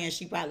was saying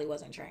she probably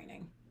wasn't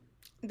training.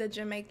 The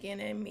Jamaican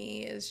in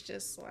me is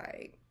just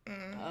like,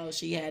 Oh,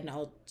 she had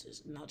no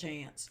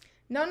chance.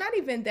 No, not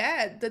even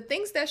that. The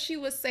things that she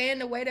was saying,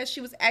 the way that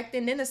she was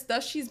acting, then the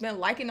stuff she's been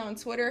liking on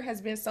Twitter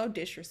has been so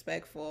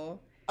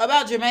disrespectful.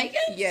 About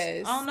Jamaicans?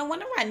 Yes. I don't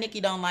wonder why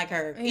Nikki don't like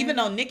her. Yeah. Even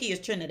though Nikki is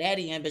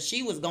Trinidadian, but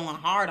she was going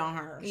hard on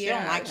her. She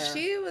don't like her.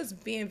 She was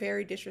being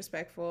very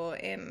disrespectful,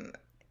 and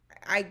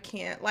I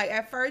can't. Like,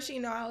 at first,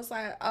 I was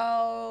like,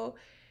 oh,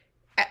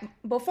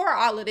 before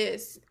all of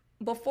this,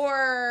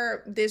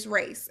 before this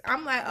race,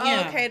 I'm like,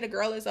 oh, okay, the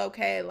girl is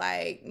okay.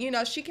 Like,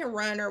 she can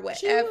run or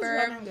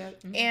whatever.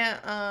 Mm-hmm. And,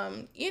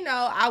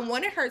 I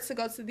wanted her to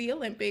go to the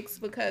Olympics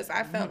because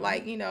I felt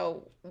like,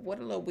 what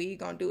a little weed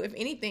gonna do? If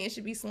anything, it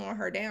should be slowing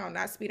her down,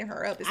 not speeding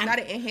her up. It's not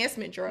an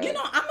enhancement drug. I'm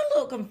a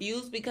little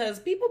confused because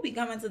people be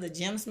coming to the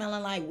gym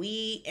smelling like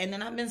weed. And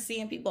then I've been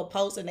seeing people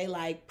post and they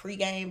like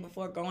pregame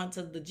before going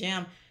to the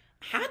gym.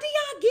 How do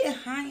y'all get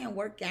high and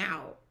work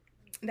out?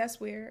 That's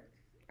weird.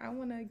 I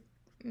want to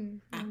go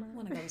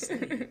to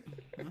sleep.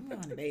 I'm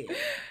going to bed.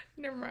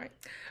 Never mind.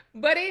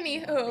 But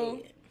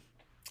anywho,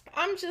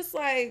 I'm just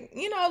like,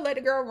 let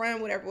the girl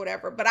run,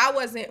 whatever. But I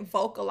wasn't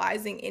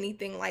vocalizing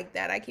anything like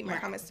that. I keep my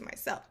comments to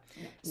myself.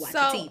 Watch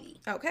TV.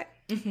 Okay.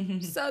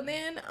 So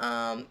then,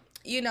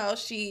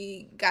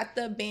 she got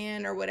the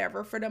ban or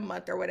whatever for the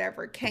month or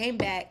whatever, came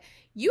back.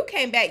 You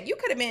came back. You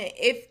could have been,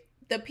 if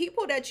the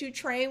people that you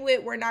train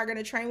with were not going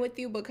to train with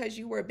you because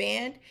you were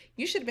banned,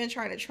 you should have been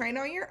trying to train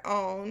on your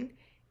own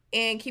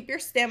and keep your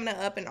stamina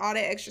up and all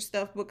that extra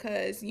stuff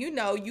because,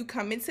 you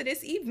come into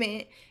this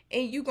event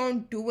and you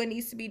going to do what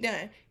needs to be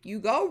done. You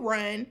go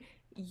run,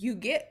 you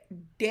get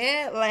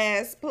dead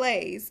last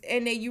place,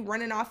 and then you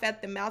running off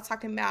at the mouth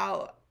talking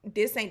about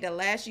this ain't the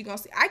last you going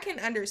to see. I can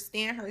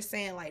understand her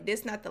saying, like,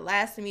 this not the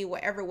last of me,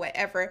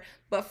 whatever.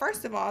 But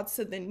first of all,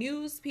 to the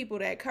news people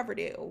that covered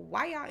it,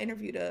 why y'all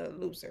interviewed a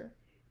loser?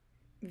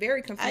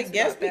 Very confused. I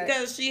guess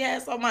because she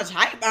had so much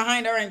hype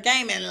behind her and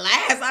came in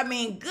last. I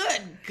mean,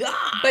 good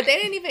God. But they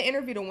didn't even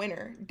interview the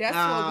winner. That's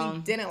what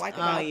we didn't like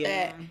about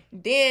that.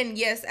 Then,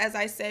 yes, as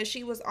I said,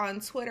 she was on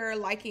Twitter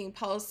liking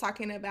posts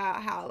talking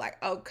about how, like,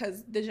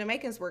 because the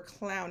Jamaicans were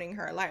clowning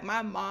her. Like,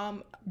 my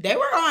mom. They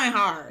were going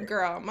hard.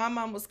 Girl, my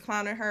mom was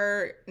clowning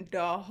her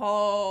the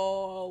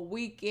whole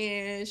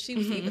weekend. She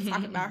was even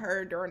talking about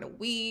her during the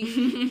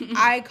week.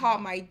 I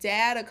called my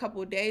dad a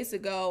couple days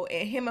ago,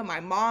 and him and my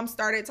mom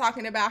started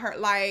talking about her.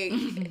 Like,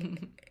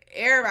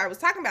 everybody was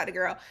talking about the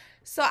girl.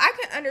 So I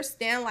can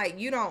understand, like,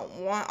 you don't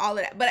want all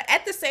of that. But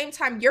at the same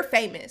time, you're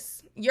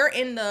famous. You're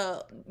in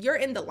the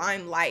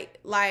limelight.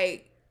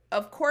 Like,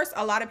 of course,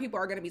 a lot of people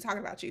are going to be talking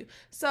about you.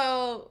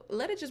 So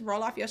let it just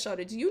roll off your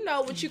shoulder. Do you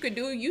know what you could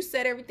do? You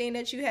said everything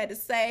that you had to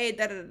say.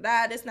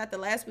 This not the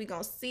last we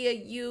going to see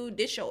of you.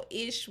 This your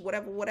ish,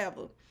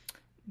 whatever.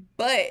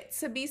 But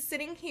to be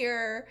sitting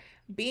here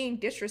being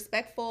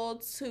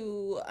disrespectful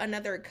to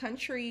another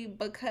country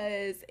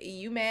because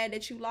you mad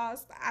that you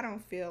lost, I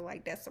don't feel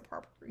like that's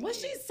appropriate. What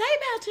she say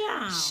about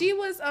y'all? She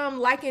was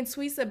liking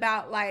tweets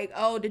about like,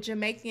 oh, the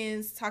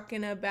Jamaicans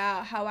talking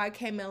about how I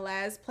came in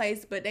last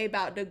place, but they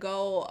about to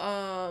go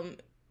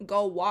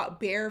walk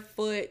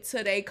barefoot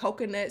to their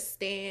coconut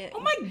stand. Oh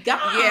my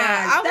God.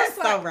 Yeah, that's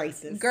like, so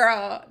racist.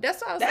 Girl,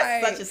 that's what I was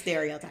that's like. Such a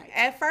stereotype.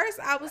 At first,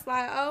 I was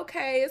like,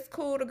 okay, it's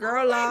cool. The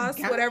girl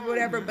lost,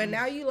 whatever. But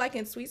now you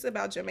liking tweets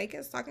about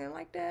Jamaicans talking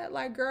like that.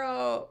 Like,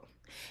 girl.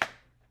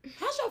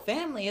 How's your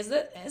family?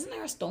 Isn't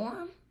there a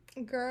storm?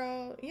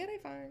 Girl, yeah, they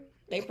fine.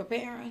 They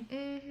preparing?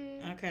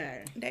 Mm-hmm.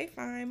 Okay. They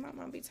fine. My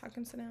mom be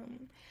talking to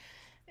them.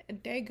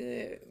 They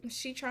good.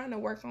 She trying to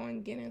work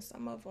on getting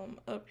some of them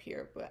up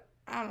here, but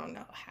I don't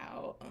know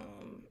how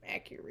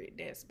accurate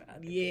that's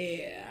about.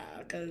 Yeah,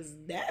 because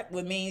that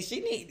would mean she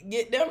need to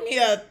get them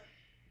here.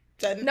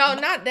 No,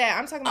 not that.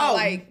 I'm talking about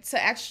like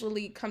to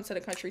actually come to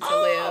the country to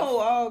live.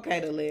 Oh, okay,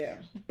 to live.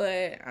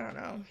 But I don't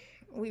know.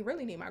 We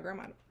really need my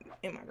grandma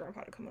and my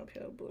grandpa to come up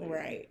here, but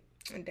right.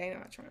 And they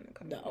not trying to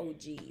come. The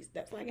OGs.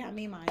 That's like how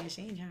me and Maya,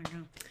 she ain't trying to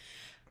come.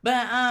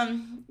 But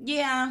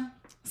yeah.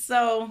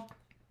 So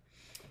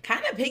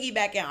kind of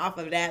piggybacking off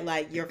of that,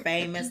 like your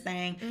famous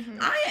thing,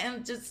 I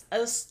am just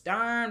a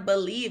stern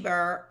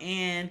believer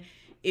in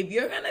if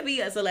you're going to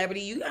be a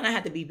celebrity, you're going to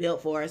have to be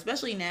built for it,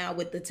 especially now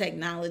with the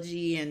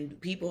technology and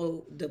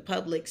people, the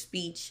public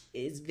speech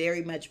is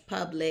very much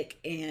public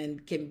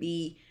and can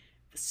be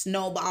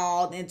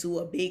snowballed into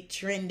a big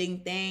trending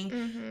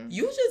thing.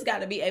 You just got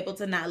to be able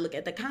to not look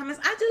at the comments.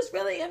 I just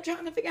really am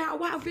trying to figure out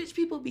why rich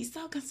people be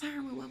so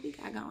concerned with what we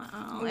got going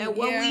on and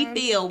what we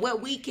feel,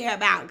 what we care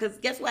about. Because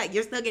guess what?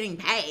 You're still getting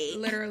paid.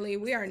 Literally,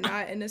 we are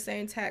not in the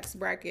same tax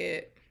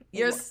bracket.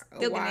 You're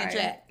still getting a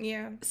check.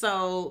 Yeah.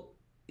 So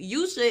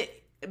you should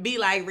be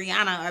like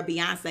Rihanna or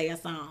Beyonce or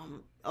something.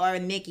 Or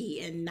Nicki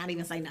and not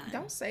even say nothing.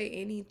 Don't say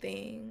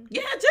anything.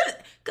 Yeah, just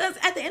because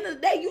at the end of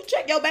the day, you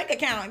check your bank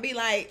account and be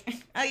like,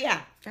 oh yeah.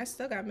 I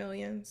still got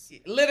millions.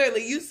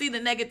 Literally, you see the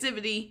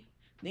negativity,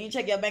 then you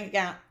check your bank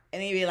account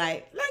and then you be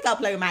like, let me go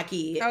play with my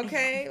kid.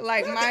 Okay,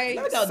 like my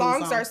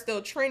songs are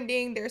still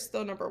trending. They're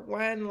still number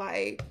one.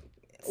 Like,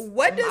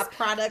 what does... My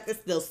product is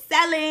still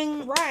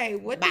selling. Right.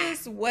 What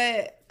does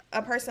what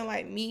a person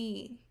like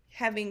me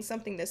having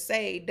something to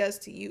say does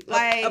to you?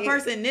 Like a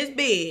person this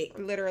big,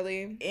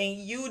 literally, and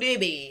you this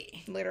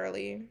big,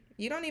 literally.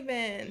 You don't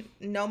even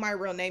know my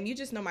real name. You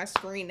just know my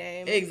screen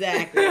name.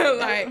 Exactly.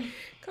 Like,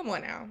 come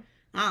on now.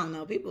 I don't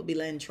know. People be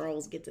letting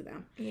trolls get to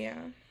them. Yeah.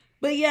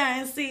 But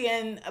yeah,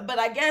 but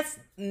I guess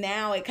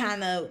now it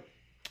kind of,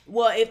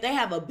 well, if they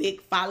have a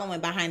big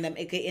following behind them,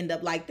 it could end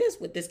up like this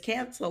with this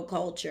cancel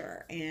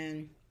culture,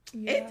 and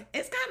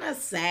it's kind of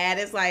sad.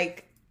 It's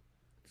like,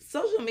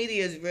 social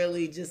media is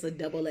really just a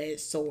double-edged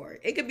sword.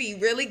 It could be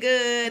really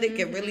good. It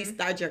could really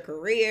start your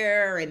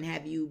career and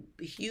have you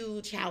a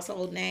huge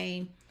household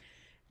name.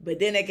 But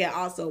then it can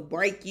also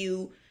break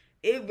you.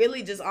 It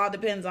really just all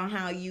depends on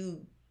how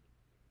you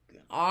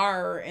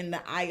are in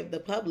the eye of the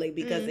public,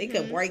 because it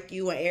could break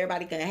you and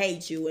everybody could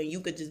hate you and you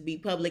could just be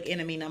public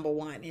enemy number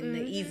one and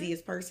the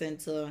easiest person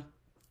to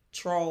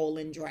troll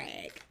and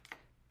drag.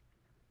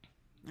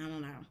 I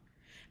don't know.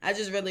 I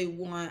just really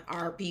want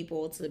our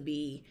people to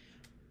be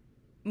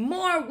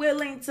more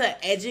willing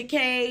to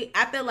educate.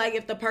 I feel like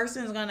if the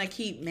person's gonna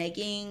keep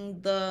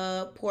making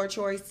the poor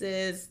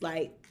choices,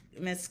 like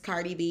Miss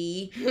Cardi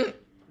B,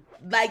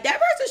 like that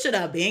person should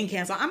have been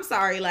canceled. I'm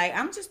sorry, like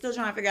I'm just still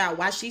trying to figure out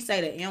why she say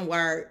the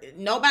N-word.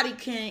 Nobody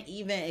can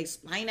even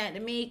explain that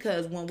to me,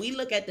 because when we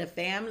look at the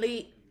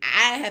family,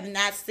 I have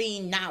not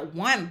seen not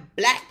one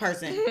black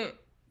person,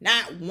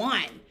 not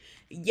one.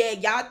 Yeah,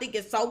 y'all think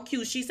it's so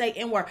cute she say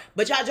N-word,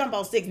 but y'all jump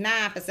on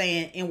 6ix9ine for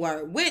saying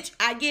N-word, which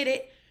I get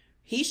it.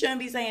 He shouldn't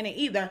be saying it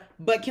either.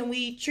 But can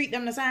we treat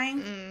them the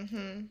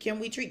same? Can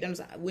we treat them the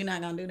same? We're not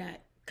going to do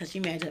that. Because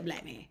she married to a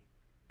black man.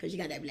 Because she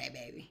got that black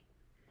baby.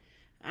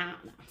 I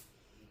don't know.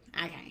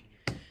 I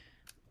can't.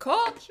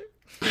 Culture.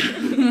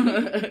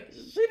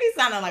 She be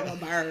sounding like a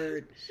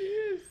bird. She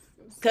is.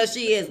 Because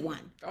she is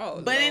one.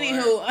 Oh, but Lord.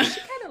 Anywho. She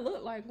kind of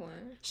look like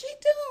one. She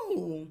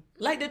do.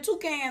 Like the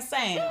toucan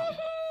Sam.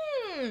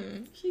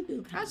 She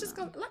do. I was just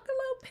going like a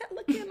little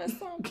pelican or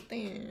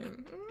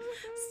something.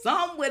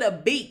 Some with a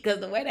beak, because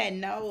the way that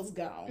nose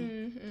go.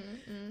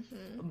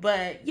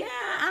 But yeah,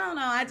 I don't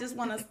know. I just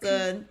want us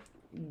to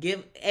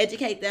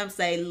educate them,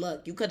 say,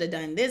 look, you could have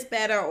done this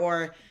better,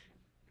 or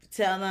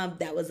tell them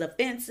that was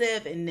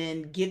offensive, and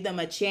then give them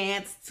a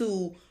chance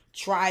to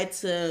try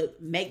to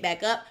make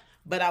back up.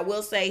 But I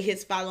will say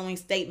his following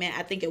statement,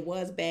 I think it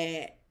was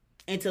bad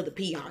until the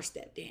PR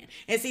stepped in.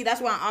 And see,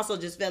 that's why I also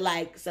just feel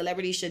like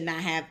celebrities should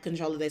not have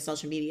control of their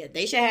social media.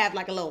 They should have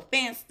like a little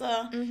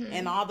Finsta,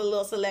 and all the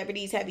little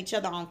celebrities have each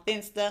other on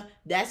Finsta.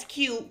 That's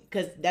cute,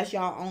 because that's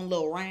y'all own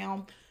little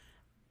realm.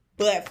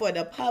 But for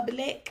the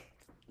public,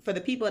 for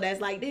the people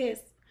that's like this,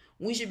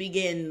 we should be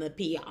getting the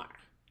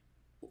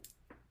PR.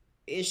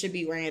 It should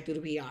be ran through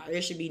the PR.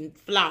 It should be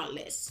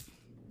flawless.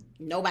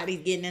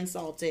 Nobody's getting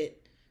insulted.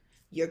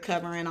 You're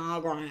covering all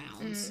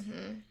grounds.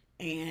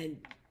 And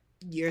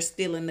you're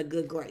still in the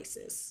good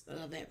graces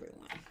of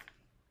everyone.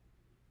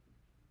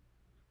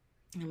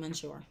 I'm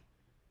unsure.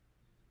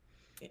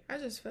 I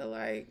just feel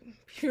like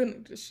people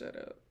need to shut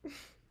up.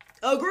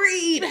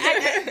 Agreed.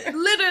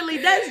 Literally,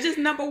 that's just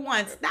number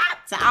one. Stop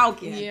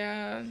talking.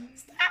 Yeah.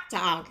 Stop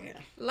talking.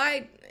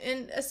 Like,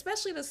 and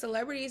especially the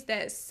celebrities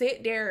that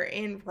sit there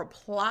and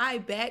reply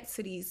back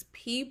to these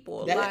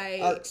people. That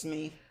like, irks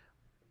me.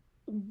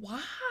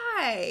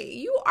 why?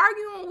 You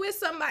arguing with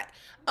somebody?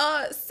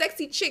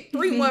 Sexy chick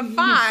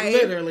 315.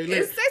 Literally.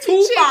 It's sexy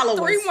Two chick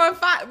followers.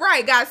 315.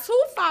 Right, got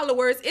 2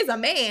 followers. Is a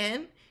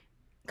man.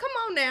 Come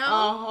on A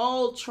now.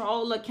 whole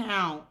troll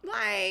account.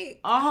 Like,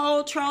 A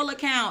whole troll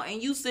account.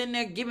 And you sitting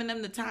there giving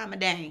them the time of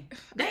day.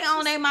 They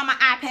on their mama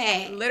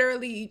iPad.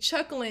 literally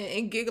chuckling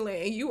and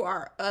giggling, and you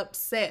are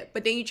upset.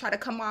 But then you try to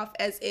come off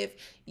as if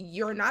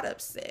you're not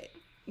upset.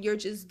 You're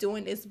just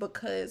doing this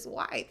because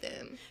why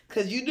then?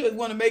 Because you just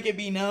want to make it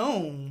be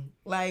known.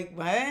 Like,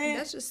 what?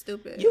 That's just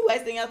stupid. You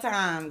wasting your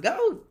time.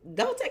 Go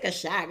take a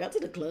shot. Go to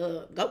the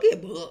club. Go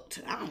get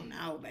booked. I don't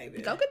know,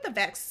 baby. Go get the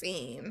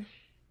vaccine.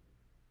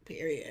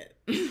 Period.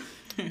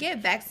 Get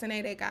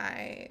vaccinated,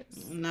 guys.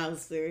 No,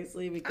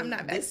 seriously, because I'm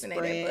not this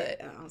vaccinated,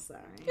 spread, I'm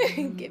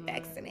sorry. Get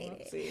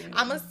vaccinated. See.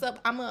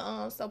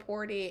 I'ma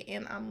support it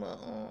and I'ma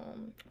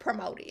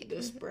promote it.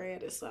 The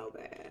spread is so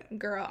bad.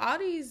 Girl, all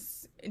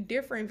these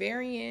different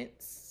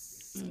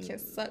variants can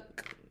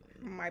suck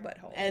my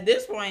butthole. At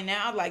this point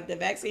now, like, the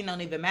vaccine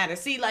don't even matter.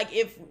 See, like,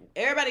 if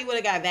everybody would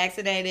have got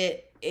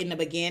vaccinated in the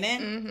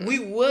beginning, we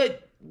would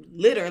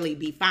literally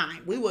be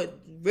fine. We would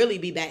really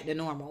be back to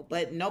normal.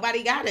 But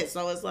nobody got it,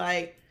 so it's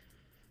like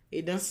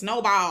it done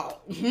snowballed.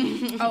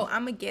 Oh,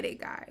 I'ma get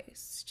it,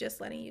 guys. Just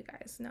letting you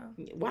guys know.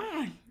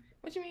 Why?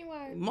 What you mean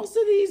why? Most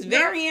of these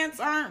variants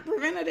aren't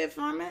preventative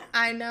from it.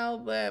 I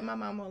know, but my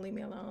mom won't leave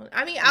me alone.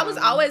 I mean, I was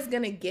always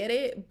gonna get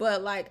it,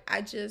 but like I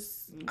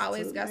just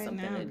always got something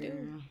to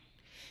do.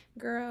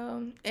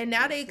 Girl. And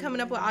now they coming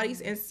up with all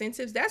these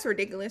incentives. That's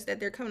ridiculous that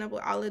they're coming up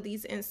with all of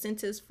these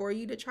incentives for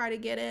you to try to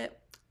get it.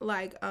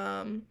 Like,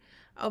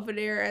 over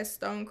there at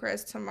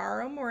Stonecrest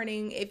tomorrow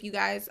morning, if you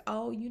guys,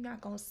 you're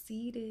not gonna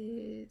see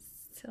this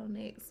till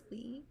next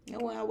week.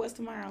 Oh, well, what's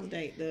tomorrow's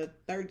date? The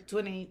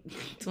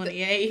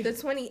 28th? The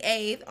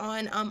 28th,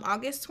 on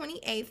August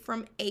 28th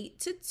from 8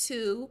 to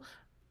 2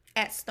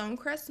 at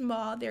Stonecrest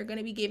Mall. They're going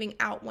to be giving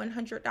out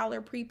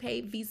 $100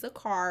 prepaid Visa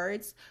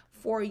cards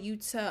for you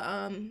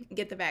to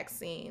get the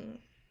vaccine.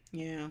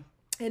 Yeah.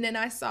 And then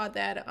I saw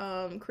that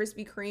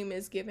Krispy Kreme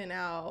is giving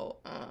out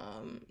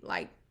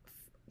like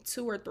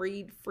 2 or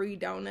 3 free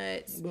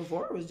donuts.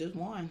 Before it was just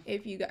one.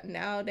 If you got,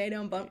 now they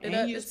done bumped it And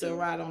up. you used to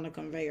ride on the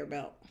conveyor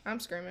belt.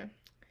 I'm screaming.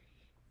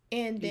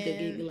 And You then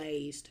could get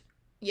glazed.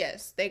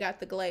 yes, they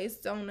got the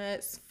glazed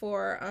donuts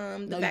for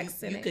the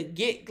vaccine. You could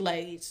get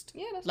glazed.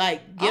 Yeah, that's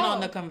Like, get on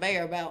the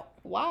conveyor belt.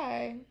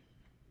 why?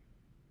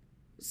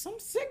 Some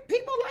sick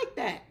people like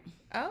that.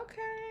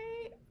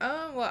 Okay.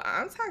 Well,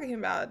 I'm talking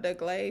about the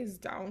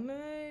glazed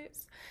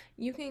donuts.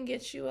 You can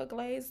get you a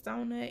glazed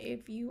donut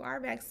if you are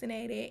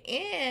vaccinated.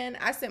 And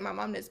I sent my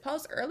mom this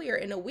post earlier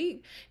in the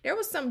week. There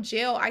was some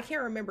jail, I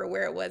can't remember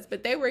where it was,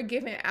 but they were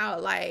giving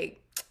out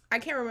like, I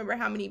can't remember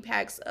how many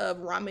packs of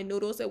ramen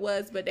noodles it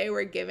was, but they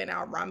were giving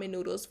out ramen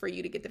noodles for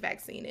you to get the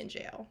vaccine in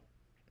jail.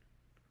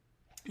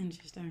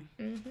 Interesting.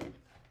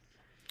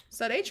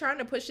 So they trying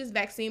to push this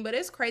vaccine, but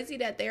it's crazy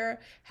that they're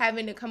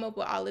having to come up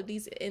with all of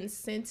these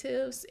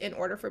incentives in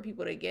order for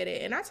people to get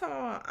it. And I told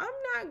them, I'm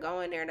not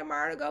going there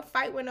tomorrow to go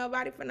fight with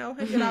nobody for no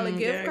 $100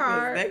 gift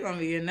card. They're going to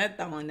be in that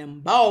throwing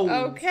them bowls.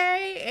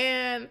 Okay.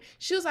 And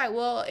she was like,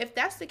 well, if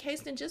that's the case,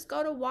 then just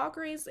go to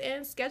Walgreens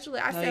and schedule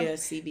it. I said, yeah,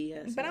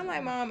 CVS. but I'm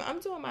like, Mom, I'm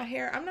doing my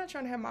hair. I'm not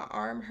trying to have my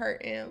arm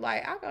hurting.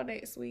 Like, I'll go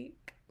next week.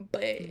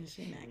 But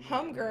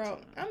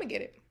homegirl, I'm going to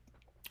get it.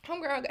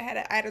 Homegirl had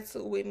an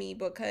attitude with me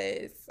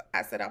because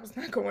I said I was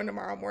not going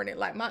tomorrow morning.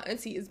 Like, my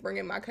auntie is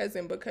bringing my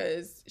cousin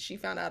because she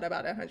found out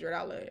about a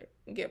 $100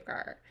 gift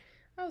card.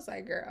 I was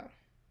like, girl,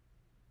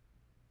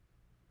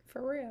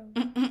 for real.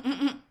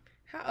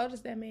 How old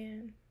is that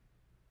man?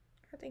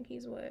 I think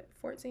he's,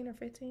 14 or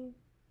 15?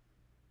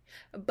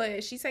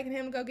 But she's taking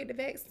him to go get the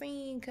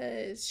vaccine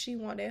because she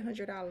wanted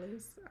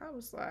 $100. I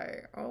was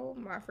like, oh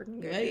my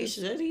freaking goodness.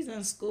 He's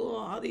in school.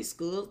 All these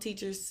school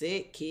teachers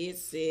sick, kids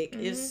sick.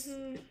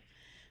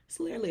 It's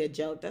literally a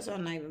joke. That's why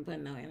I'm not even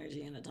putting no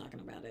energy into talking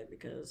about it,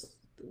 because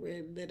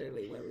we're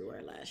literally where we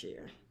were last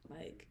year.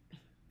 Like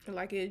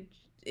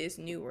it's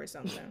new or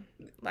something.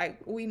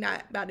 Like, we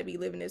not about to be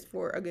living this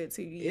for a good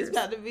 2 years. It's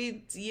about to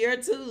be year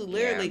 2,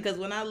 literally, because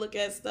when I look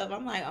at stuff,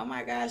 I'm like, oh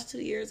my gosh, 2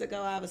 years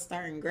ago I was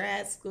starting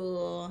grad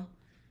school.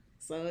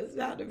 So it's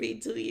about to be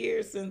 2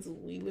 years since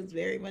we was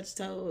very much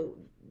told,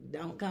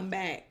 don't come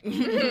back.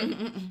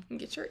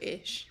 Get your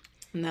ish.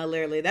 No,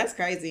 literally, that's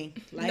crazy.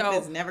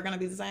 Life is never going to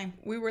be the same.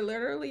 We were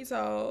literally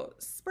told,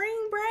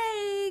 spring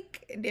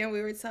break. And then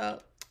we were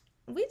told,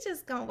 we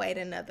just going to wait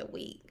another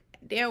week.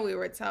 Then we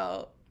were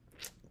told,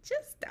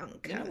 just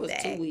don't come back. That was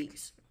 2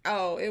 weeks.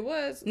 Oh, it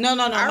was. No, I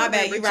my bad. remember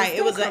You're just right.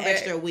 It was don't an come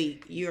extra back.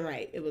 week. You're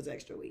right. It was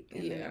extra week.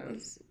 And then Yeah. it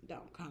was,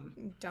 don't come.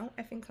 Don't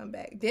effing come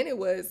back. Then it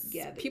was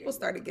Gather people your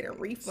started getting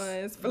words.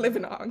 refunds for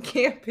living on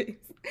campus.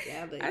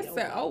 Gather I your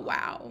said, "Oh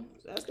wow."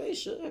 words. That's they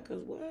should,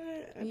 because what?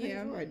 I pay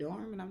Yeah. for a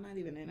dorm and I'm not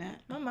even in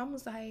that. My mom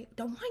was like,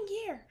 "The 1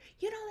 year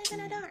you don't live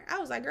in a dorm." I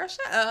was like, "Girl,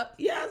 shut up."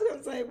 Yeah, I was going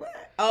to say,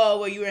 what? Oh,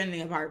 well, you were in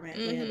the apartment.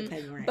 So you had to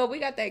pay the rent. But we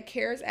got that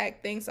CARES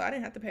Act thing, so I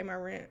didn't have to pay my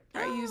rent.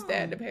 I used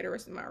that to pay the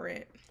rest of my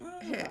rent.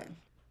 Oh.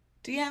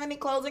 Do you have any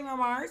closing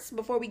remarks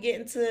before we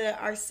get into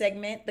our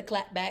segment, the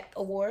Clapback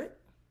Award?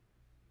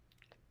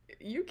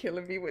 You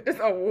killing me with this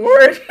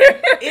award.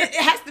 It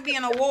has to be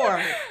an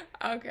award.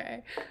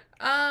 Okay.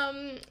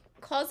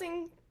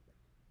 Closing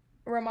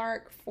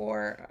remark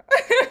for.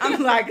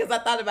 I'm like, because I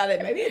thought about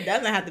it. Maybe it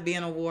doesn't have to be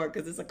an award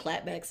because it's a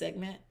clapback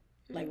segment.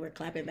 Like we're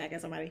clapping back at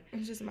somebody.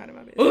 It's just mind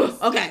my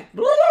business. Okay.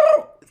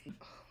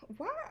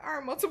 Why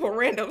are multiple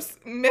randoms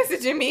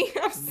messaging me?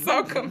 I'm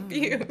so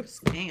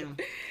confused. Damn.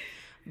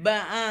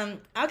 But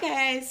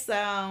okay,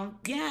 so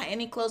yeah,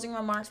 any closing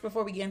remarks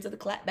before we get into the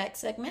clapback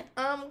segment?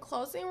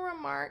 Closing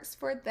remarks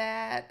for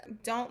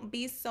that. Don't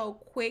be so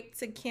quick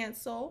to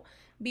cancel.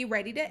 Be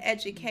ready to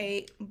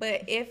educate.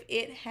 But if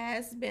it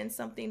has been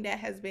something that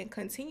has been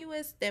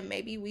continuous, then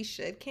maybe we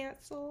should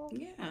cancel.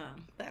 Yeah.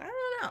 But I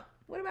don't know.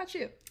 What about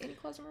you? Any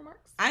closing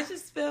remarks? I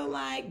just feel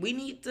like we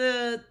need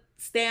to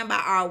stand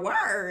by our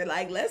word.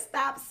 Like, let's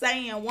stop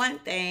saying one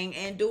thing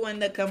and doing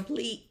the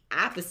complete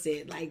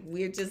opposite. Like,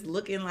 we're just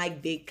looking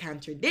like big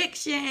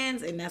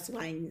contradictions, and that's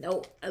why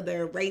no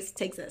other race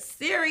takes us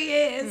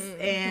serious.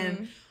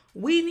 And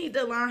we need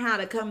to learn how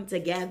to come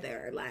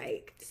together.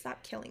 Like,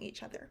 Stop killing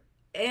each other.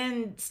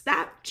 and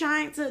stop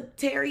trying to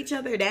tear each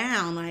other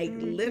down. Like,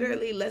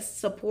 literally, let's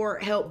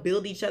support, help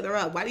build each other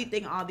up. Why do you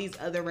think all these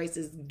other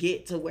races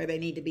get to where they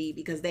need to be?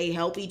 Because they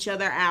help each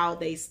other out.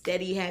 They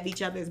steady have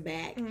each other's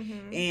back.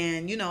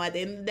 And, you know, at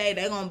the end of the day,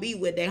 they're going to be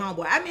with their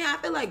homeboy. I mean, I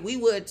feel like we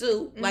would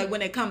too. Like,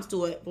 when it comes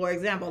to it, for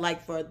example,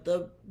 like for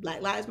the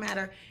Black Lives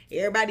Matter,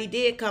 everybody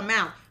did come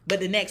out.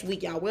 But the next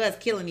week, y'all was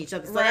killing each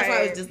other. So that's why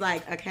I was just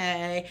like,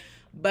 okay.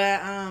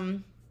 But,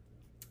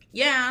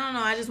 yeah, I don't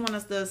know. I just want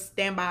us to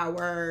stand by our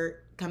word,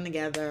 come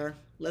together.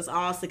 Let's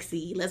all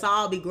succeed. Let's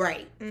all be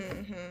great.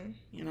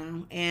 You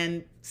know,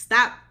 and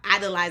stop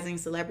idolizing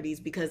celebrities,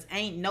 because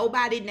ain't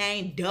nobody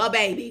named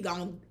DaBaby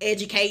gonna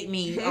educate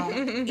me on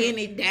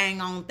any dang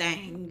on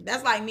thing.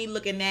 That's like me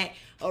looking at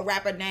a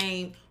rapper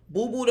named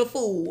Boo Boo the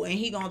Fool and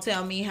he gonna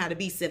tell me how to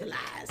be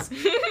civilized.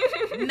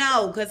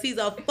 No, because he's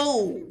a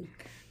fool.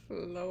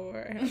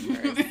 Lord have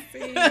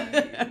mercy.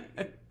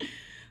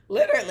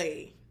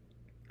 Literally.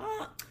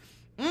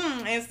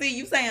 And see,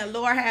 you saying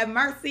Lord have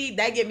mercy,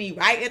 that get me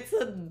right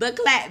into the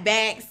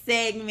clapback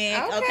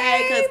segment.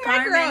 Okay, because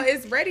my girl Carmen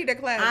is ready to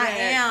clap I back.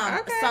 am.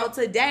 Okay. So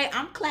today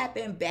I'm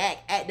clapping back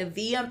at the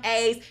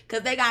VMAs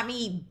because they got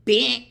me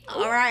bent.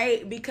 All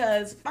right.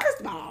 Because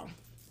first of all,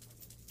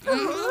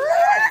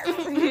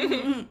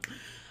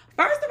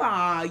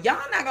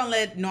 y'all not gonna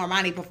let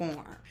Normani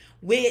perform.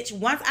 Which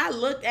once I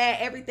looked at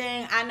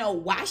everything, I know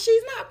why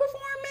she's not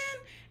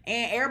performing.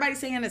 And everybody's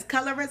saying it's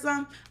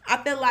colorism. I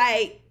feel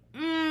like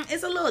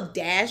it's a little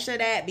dash of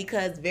that,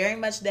 because very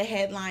much the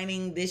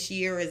headlining this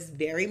year is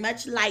very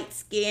much light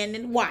skinned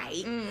and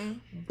white.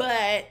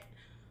 But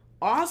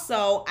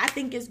also, I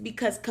think it's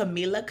because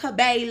Camila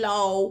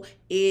Cabello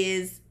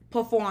is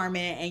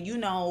performing. And you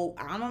know,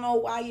 I don't know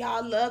why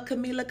y'all love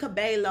Camila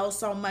Cabello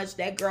so much.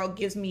 That girl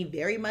gives me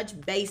very much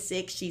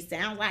basic. She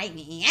sounds like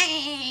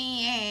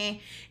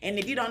me. And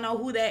if you don't know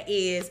who that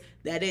is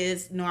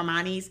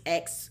Normani's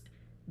ex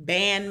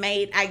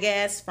bandmate, I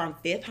guess, from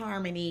Fifth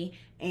Harmony.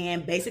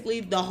 And basically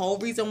the whole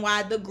reason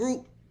why the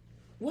group...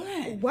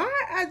 What? Why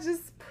I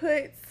just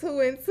put two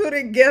and two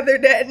together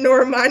that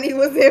Normani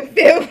was in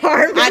Fifth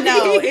Harmony? I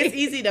know. It's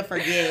easy to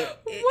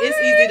forget. It's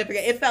easy to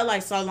forget. It felt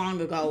like so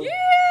long ago.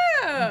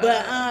 Yeah.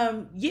 But,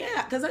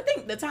 yeah, because I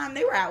think the time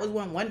they were out was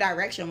when One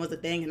Direction was a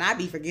thing, and I'd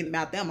be forgetting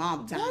about them all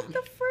the time. What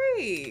the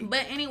freak?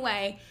 But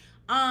anyway,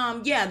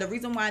 yeah, the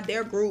reason why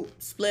their group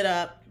split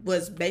up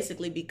was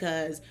basically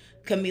because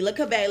Camila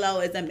Cabello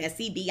is a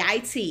messy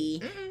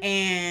bitch,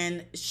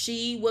 and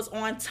she was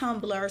on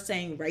Tumblr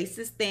saying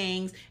racist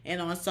things, and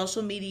on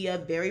social media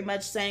very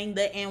much saying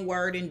the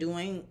N-word and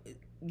doing,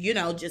 you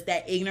know, just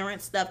that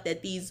ignorant stuff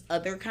that these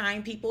other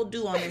kind people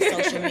do on their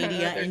social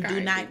media, and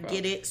do not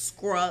get it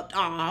scrubbed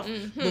off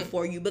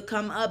before you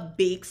become a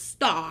big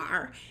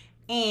star.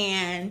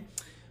 And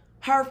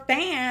her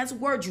fans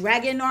were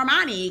dragging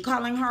Normani,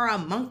 calling her a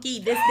monkey,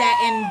 this,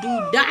 that, and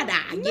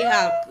do-da-da.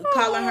 Yeah,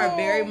 calling her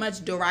very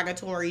much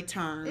derogatory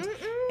terms.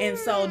 And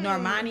so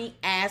Normani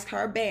asked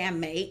her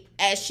bandmate,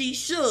 as she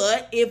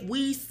should, if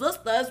we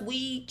sisters,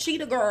 we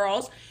cheetah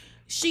girls,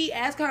 she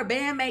asked her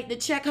bandmate to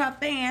check her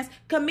fans.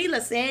 Camila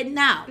said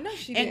no. No,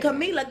 she and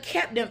didn't. Camila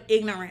kept them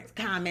ignorant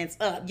comments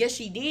up. Yes,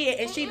 she did.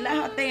 And she let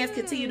her fans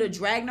continue to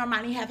drag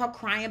Normani, have her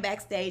crying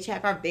backstage,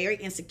 have her very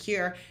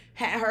insecure,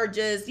 had her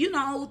just, you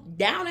know,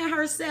 down in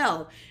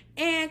herself.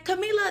 And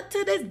Camila,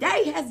 to this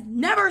day, has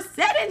never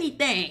said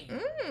anything.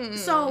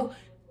 So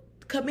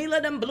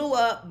Camila done blew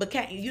up,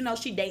 became, you know,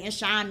 she dating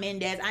Shawn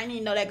Mendes. I didn't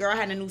even know that girl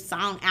had a new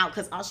song out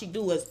because all she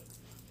do is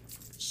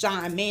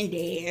Shawn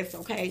Mendes.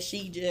 Okay,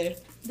 she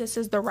just This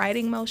is the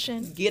writing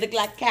motion. get it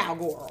like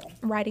cowgirl.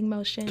 Writing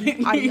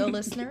motion. Audio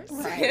listeners.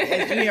 Right,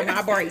 as you hear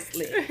my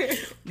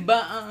bracelet.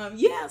 But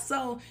yeah,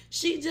 so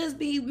she just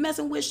be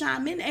messing with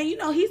Shawn Mendes, and you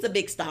know he's a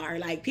big star.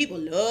 Like people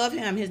love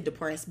him, his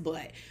depressed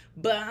butt.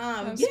 But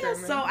yeah,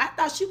 screaming. so I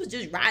thought she was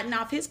just riding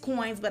off his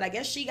coins, but I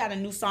guess she got a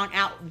new song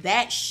out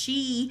that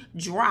she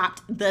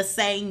dropped the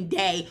same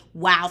day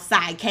Wild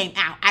Side came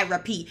out. I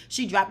repeat,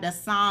 she dropped a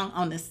song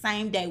on the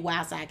same day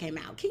Wild Side came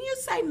out. Can you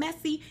say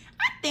messy?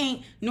 I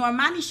think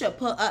Normani should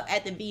put up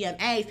at the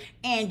VMAs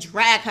and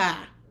drag her.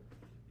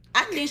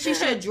 I think she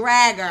should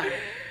drag her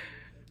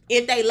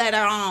if they let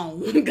her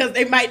on, because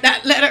they might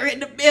not let her in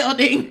the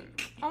building.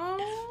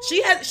 Oh.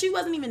 She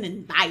wasn't even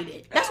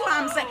invited. That's what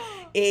I'm saying.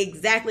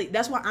 Exactly.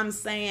 That's what I'm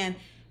saying.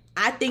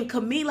 I think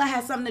Camila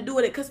has something to do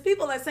with it, because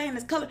people are saying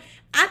it's color.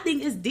 I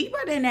think it's deeper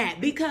than that,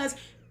 because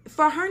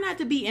for her not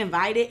to be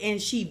invited, and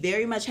she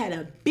very much had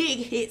a big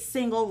hit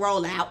single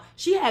rollout.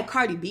 She had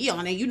Cardi B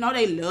on it. You know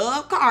they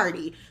love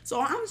Cardi. So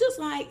I'm just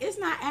like, it's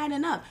not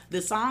adding up.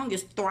 The song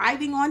is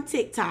thriving on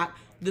TikTok.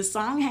 The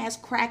song has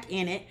crack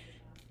in it.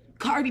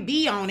 Cardi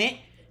B on it.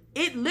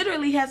 It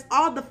literally has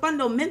all the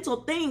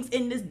fundamental things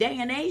in this day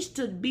and age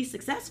to be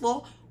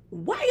successful.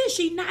 Why is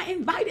she not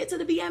invited to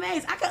the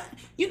VMAs?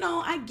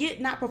 I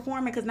get not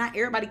performing because not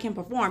everybody can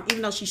perform,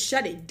 even though she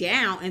shut it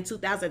down in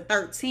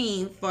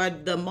 2013 for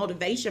the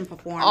motivation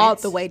performance. All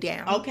the way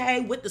down.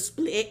 Okay, with the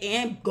split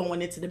and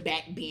going into the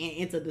back bend,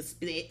 into the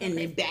split, and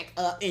then back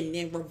up and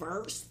then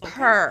reverse. Okay?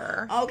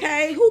 Her.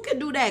 Okay, who can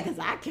do that? Because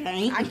I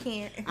can't. I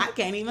can't. I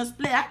can't even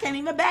split. I can't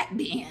even back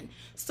bend.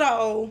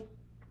 So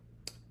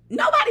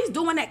nobody's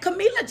doing that.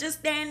 Camila just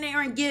stand there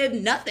and give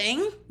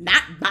nothing.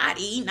 Not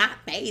body, not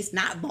face,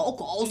 not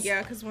vocals.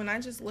 Yeah, because when I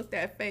just looked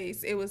at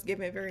face, it was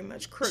giving very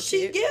much crooked.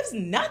 She gives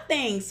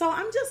nothing. So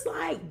I'm just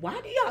like,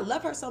 why do y'all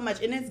love her so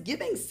much? And it's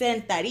giving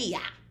Santeria.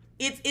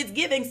 It's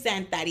giving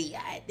Santeria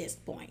at this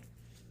point.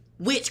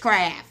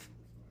 Witchcraft.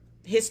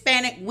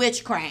 Hispanic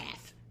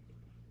witchcraft.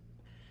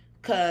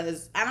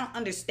 Because I don't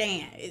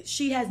understand.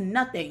 She has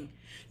nothing.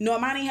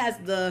 Normani has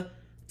the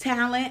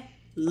talent,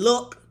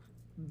 look,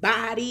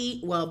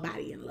 body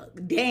and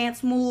look,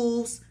 dance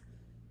moves.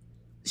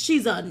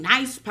 She's a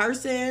nice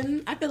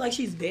person. I feel like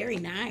she's very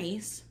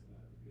nice.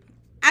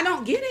 I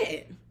don't get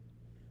it.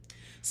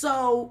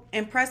 So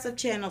Impressive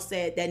Channel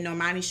said that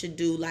Normani should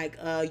do like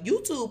a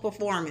YouTube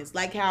performance,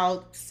 like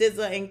how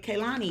SZA and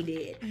Kehlani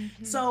did.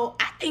 Mm-hmm. So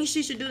I think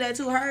she should do that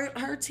too.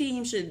 Her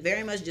team should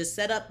very much just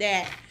set up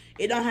that.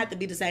 It don't have to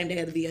be the same day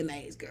of the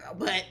VMAs, girl,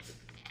 but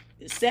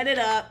set it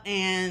up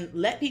and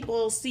let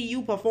people see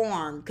you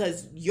perform,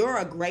 because you're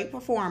a great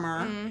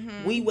performer.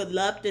 Mm-hmm. We would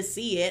love to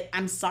see it.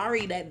 I'm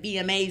sorry that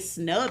VMA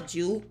snubbed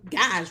you.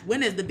 Gosh,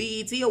 when is the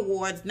BET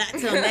Awards? Not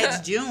till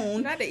next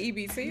June. Not the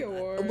EBT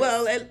Awards.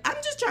 Well, I'm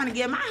just trying to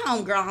get my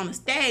homegirl on the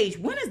stage.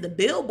 When is the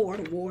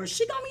Billboard Awards?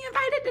 She gonna be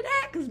invited to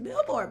that? Because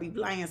Billboard be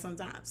playing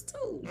sometimes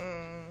too.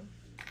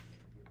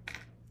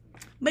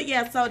 But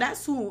yeah, so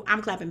that's who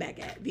I'm clapping back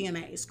at.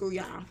 VMA. Screw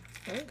y'all.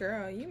 Oh,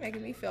 girl, you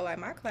making me feel like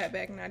my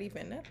clapback not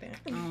even nothing.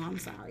 Oh, I'm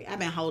sorry. I've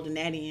been holding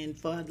that in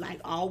for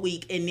like all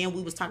week, and then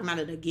we was talking about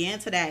it again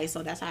today,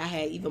 so that's how I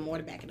had even more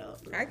to back it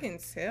up. I can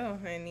tell,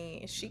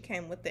 honey. She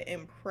came with the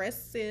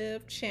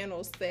Impressive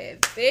Channel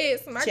said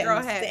this. My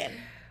girl had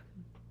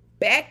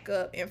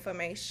backup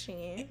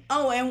information.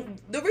 Oh, and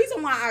the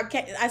reason why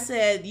I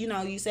said,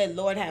 you said,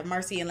 Lord have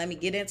mercy and let me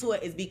get into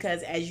it, is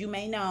because, as you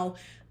may know,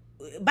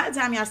 by the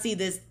time y'all see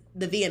this,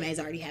 the VMAs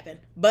already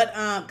happened. But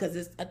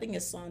because I think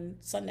it's on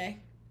Sunday.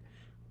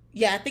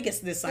 Yeah, I think it's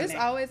this Sunday.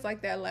 It's always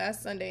like that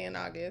last Sunday in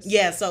August.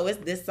 Yeah, so it's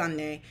this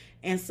Sunday.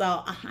 And so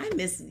I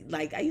miss,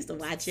 like, I used to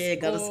watch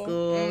it, go to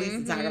school. Mm-hmm. We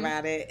used to talk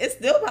about it. It's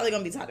still probably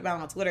going to be talked about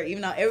on Twitter,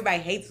 even though everybody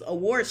hates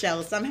award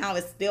shows. Somehow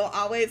it's still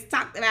always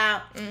talked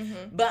about.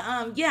 Mm-hmm.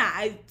 But, yeah,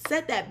 I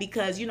said that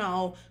because,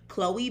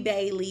 Chloe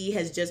Bailey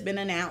has just been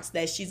announced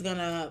that she's going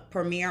to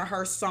premiere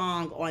her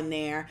song on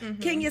there.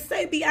 Mm-hmm. Can you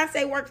say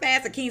Beyonce work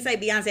fast, or can you say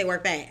Beyonce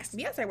work fast?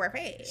 Beyonce work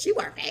fast. She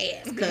work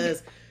fast,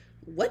 because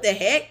what the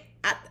heck?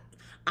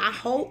 I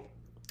hope,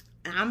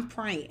 I'm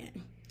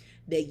praying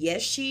that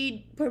yes,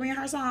 she premiere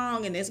her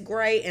song and it's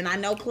great, and I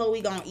know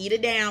Chloe gonna eat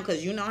it down,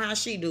 because you know how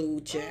she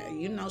do,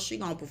 child. She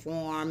gonna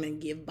perform and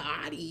give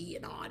body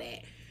and all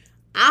that.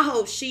 I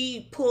hope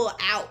she pull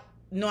out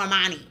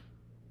Normani.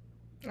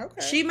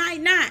 Okay. She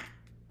might not,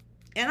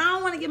 and I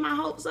don't want to get my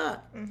hopes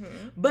up.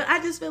 Mm-hmm. But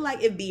I just feel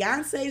like if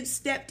Beyonce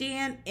stepped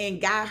in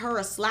and got her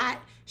a slot,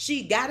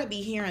 she gotta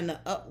be hearing the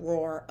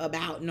uproar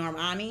about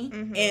Normani,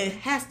 mm-hmm. and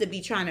has to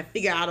be trying to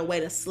figure out a way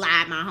to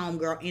slide my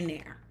homegirl in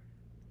there.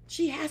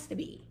 She has to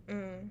be.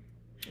 Mm.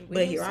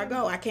 But here I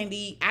go. I can't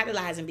be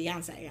idolizing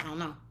Beyonce. I don't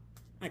know.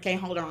 I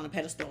can't hold her on a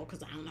pedestal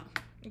because I don't know.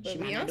 But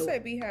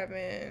Beyonce be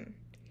having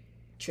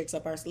tricks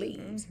up her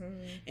sleeves, mm-hmm.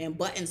 and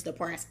buttons to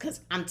press.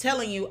 Because I'm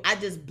telling you, I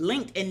just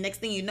blinked, and next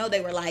thing you know,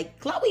 they were like,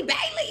 Chloe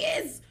Bailey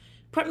is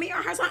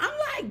premiering her song.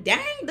 I'm like,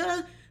 dang,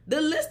 The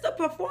list of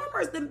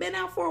performers that been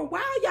out for a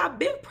while. Y'all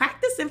been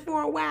practicing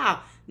for a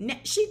while.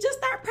 She just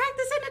started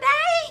practicing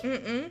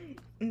today.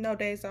 No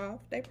days off.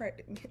 They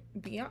practice.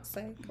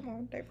 Beyonce, come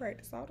on, they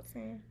practice all the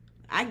time.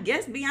 I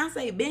guess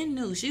Beyonce been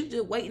knew. She was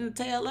just waiting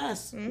to tell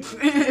us.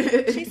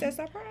 She said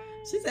surprise.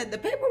 She said the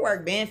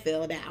paperwork been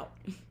filled out.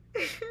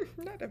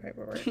 Not the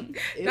paperwork.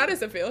 Not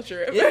as a field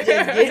trip.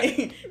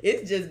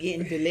 It's just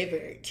getting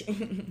delivered.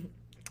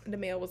 The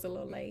mail was a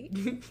little late.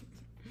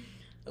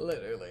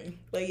 Literally.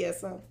 But yeah,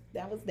 so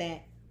that was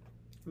that.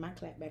 My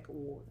clapback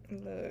award.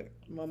 Look.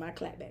 Well, my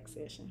clapback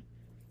session.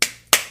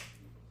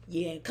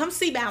 Yeah, come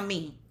see about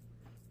me.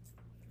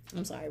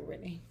 I'm sorry,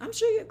 Brittany. I'm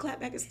sure your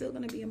clapback is still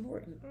going to be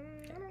important.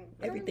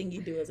 Everything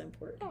you do is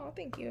important. Oh,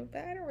 thank you.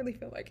 But I don't really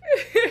feel like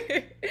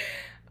it.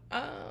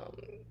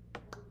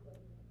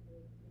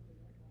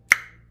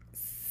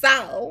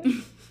 So,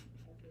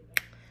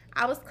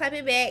 I was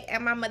clapping back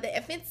at my mother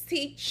effing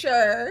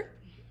teacher.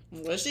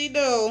 What she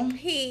do?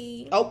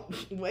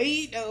 What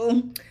he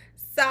do?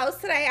 So,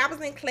 today I was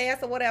in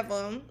class or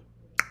whatever.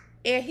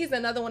 And he's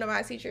another one of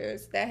my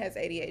teachers that has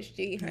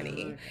ADHD,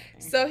 honey. Okay.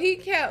 So he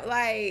kept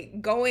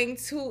like going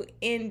too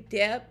in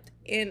depth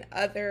in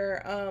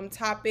other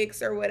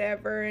topics or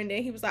whatever, and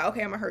then he was like,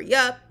 okay, I'm gonna hurry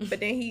up, but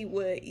then he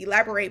would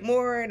elaborate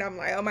more, and I'm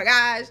like, oh my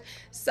gosh.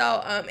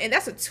 So and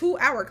that's a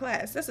 2-hour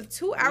class. That's a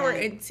 2-hour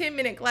and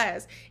 10-minute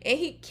class, and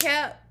he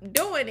kept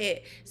doing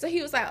it. So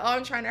he was like, oh,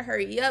 I'm trying to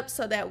hurry up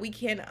so that we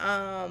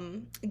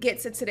can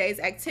get to today's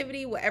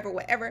activity,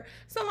 whatever.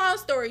 So long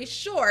story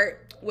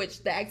short,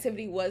 which the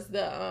activity was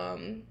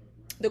the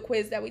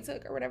quiz that we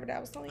took or whatever that I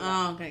was telling you.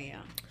 Oh, okay,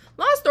 yeah.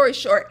 Long story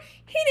short,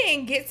 he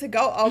didn't get to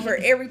go over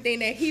everything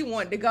that he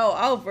wanted to go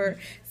over.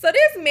 So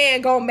this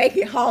man gonna make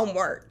it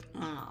homework.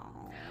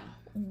 Oh.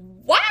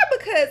 Why?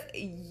 Because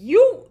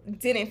you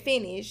didn't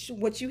finish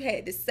what you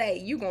had to say.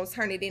 You gonna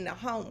turn it into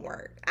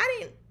homework.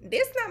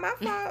 This not my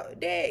fault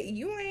that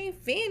you ain't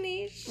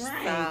finished.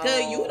 Right.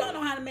 Because you don't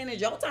know how to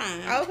manage your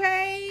time.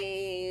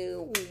 Okay.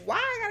 Why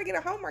I gotta get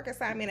a homework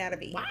assignment out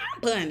of it? Why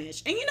I'm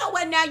punished? And you know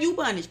what? Now you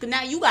punished because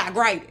now you got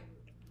graded.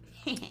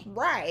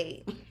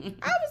 Right.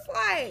 I was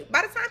like,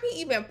 by the time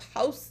he even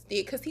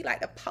posted, because he like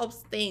to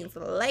post things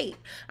late,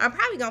 I'm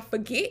probably gonna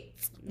forget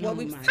what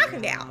we was talking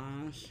about.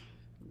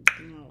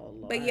 Oh,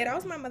 but yeah, that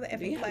was my mother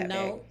effing clapback.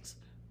 Notes?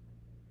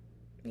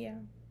 Yeah.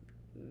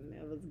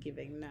 I was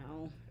giving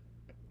no.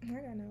 I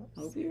got notes.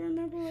 Hope you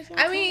remember what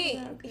I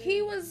mean,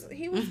 he was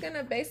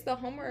gonna base the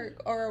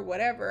homework or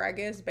whatever, I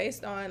guess,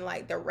 based on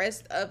like the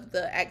rest of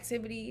the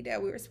activity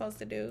that we were supposed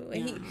to do.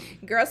 And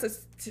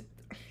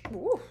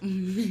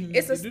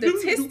it's a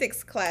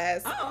statistics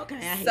class. Oh,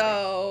 okay.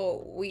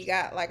 So we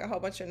got like a whole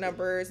bunch of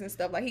numbers and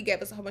stuff. Like he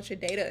gave us a whole bunch of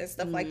data and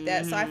stuff like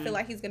that. So I feel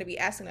like he's gonna be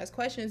asking us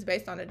questions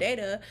based on the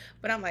data.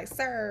 But I'm like,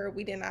 sir,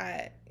 we did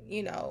not,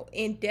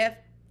 in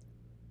depth.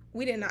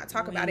 We did not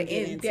talk about it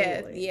in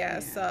depth. Yeah,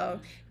 so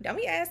don't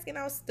be asking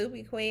those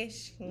stupid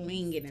questions. We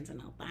ain't get into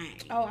no thing.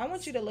 Oh, I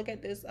want you to look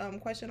at this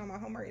question on my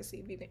homework and see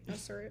if you can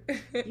answer it.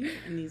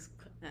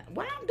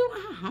 Why I'm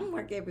doing her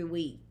homework every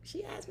week?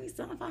 She asked me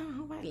something for her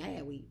homework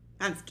last week.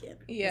 I'm just kidding.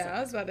 Yeah, I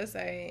was about to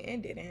say,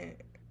 it didn't.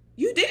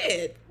 You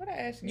did. What I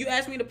asked you? You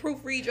asked me to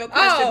proofread your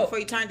question before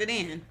you turned it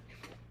in.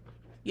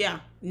 Yeah,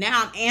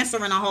 now I'm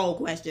answering a whole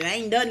question. I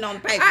ain't done on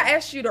paper. I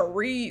asked you to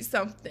read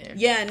something.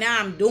 Yeah, now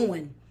I'm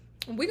doing.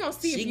 We gonna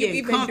see if you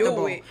even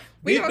do it.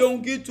 We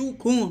don't get too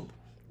comfortable.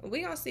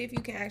 We gonna see if you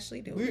can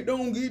actually do it. We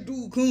don't get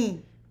too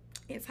comfortable.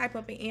 And type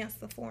up an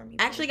answer for me.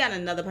 I actually got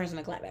another person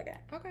to clap back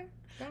at. Okay.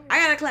 I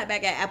got to clap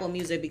back at Apple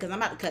Music because I'm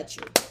about to cut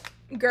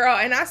you. Girl,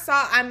 and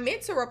I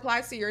meant to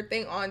reply to your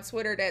thing on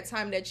Twitter that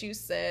time that you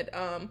said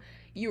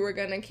you were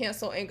gonna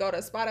cancel and go to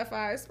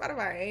Spotify.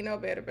 Spotify ain't no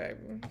better,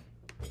 baby.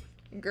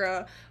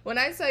 Girl, when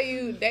I tell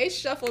you they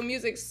shuffle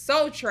music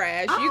so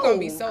trash, you gonna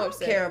be so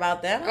upset. I don't care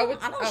about that.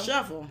 I don't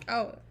shuffle.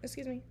 Oh,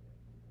 excuse me.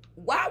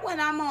 Why when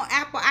I'm on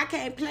Apple, I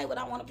can't play what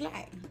I want to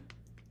play?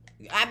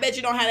 I bet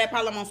you don't have that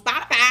problem on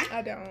Spotify.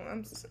 I don't.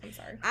 I'm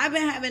sorry. I've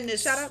been having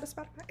this. Shout out to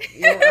Spotify.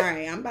 Yo, all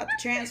right, I'm about to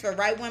transfer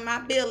right when my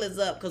bill is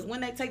up because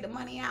when they take the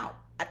money out,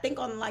 I think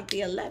on like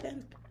the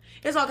 11th.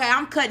 It's okay.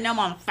 I'm cutting them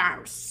on the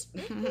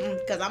 1st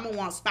because I'm gonna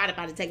want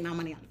Spotify to take my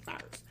money on the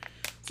 1st.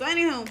 So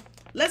anywho.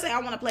 Let's say I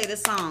want to play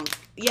this song.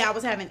 Yeah, I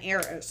was having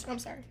errors. I'm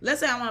sorry. Let's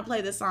say I want to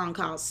play this song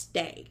called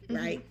Stay,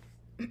 right?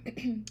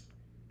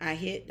 I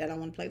hit that I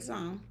want to play the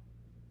song.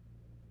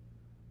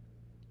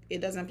 It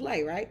doesn't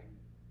play, right?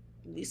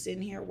 We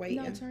sitting here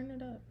waiting. No, turn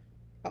it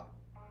up.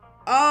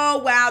 Oh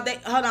wow.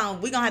 Hold on.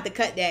 We're going to have to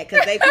cut that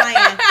because they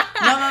playing.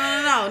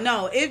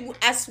 No.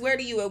 I swear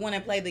to you, it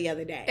wouldn't play the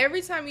other day.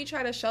 Every time you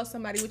try to show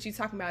somebody what you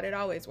talking about, it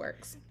always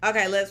works.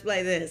 Okay, let's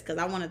play this because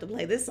I wanted to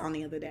play this song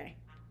the other day.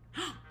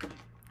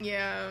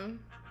 Yeah.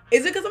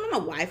 Is it because I'm on the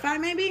Wi-Fi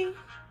maybe?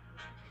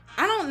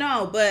 I don't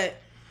know, but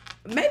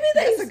maybe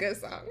that's a good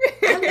song.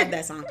 I love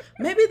that song.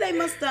 Maybe they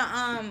must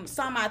have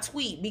saw my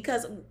tweet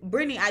because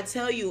Brittany, I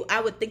tell you, I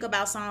would think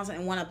about songs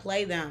and want to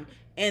play them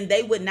and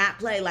they would not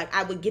play. Like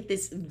I would get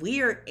this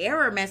weird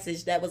error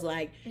message that was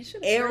like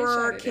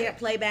error, can't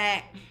play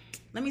back.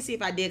 Let me see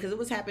if I did because it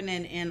was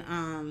happening in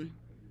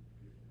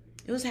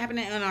It was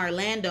happening in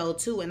Orlando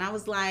too, and I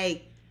was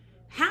like,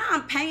 how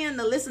I'm paying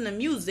to listen to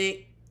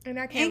music And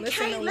I and can't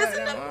can't listen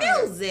listen to to what I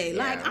want. music.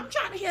 Yeah. Like, I'm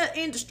trying to hear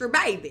industry,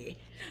 baby.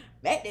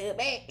 Back to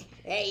back,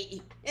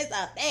 hey, it's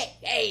a fact,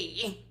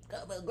 hey,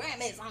 couple of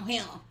Grammys on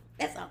him.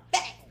 That's a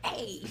fact,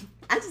 hey.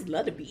 I just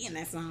love to be in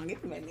that song.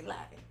 It made me like,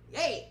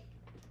 hey.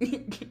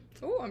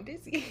 Oh, I'm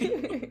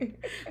dizzy.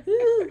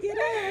 Ooh, get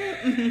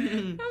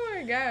up. Oh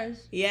my gosh.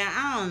 Yeah,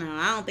 I don't know.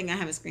 I don't think I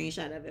have a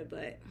screenshot of it,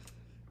 but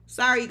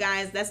sorry,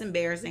 guys. That's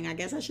embarrassing. I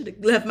guess I should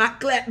have left my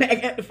clap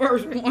back at the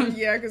first one.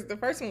 Yeah, because the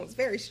first one was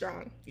very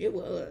strong. It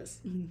was.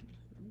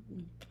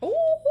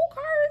 Oh, who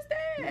car is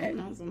I that? don't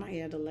know.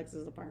 Somebody at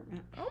Alexa's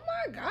apartment. Oh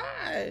my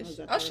gosh. was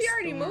at Oh, the she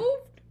already store.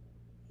 moved?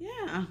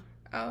 Yeah.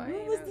 Oh, I When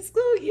didn't was know. the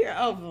school year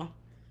over?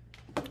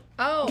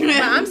 Oh, but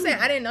I'm saying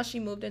I didn't know she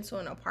moved into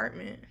an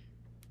apartment.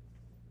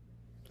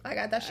 Like,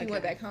 I thought she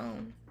went Okay. back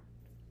home.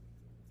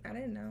 I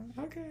didn't know.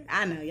 Okay.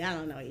 I know. Y'all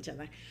don't know each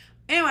other.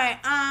 Anyway,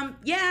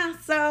 yeah,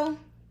 so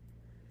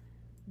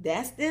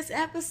that's this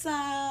episode.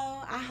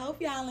 I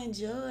hope y'all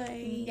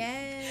enjoy.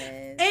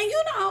 Yes. And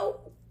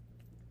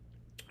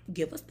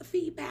give us the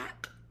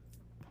feedback.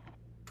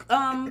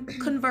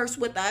 Converse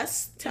with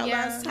us. Tell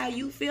Yeah. us how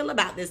you feel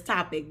about this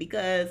topic,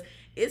 because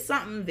it's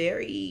something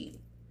very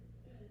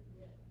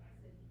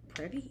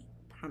pretty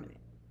prominent.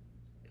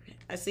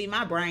 I see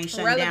my brain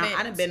shutting down. Relevant.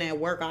 I done been at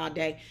work all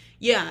day.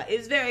 Yeah,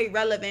 it's very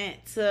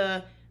relevant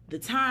to the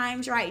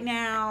times right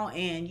now,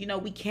 and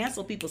we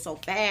cancel people so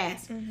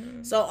fast.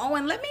 Mm-hmm. So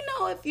Owen, let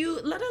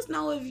us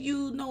know if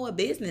you know a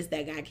business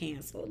that got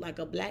canceled, like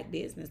a black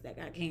business that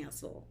got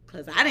canceled,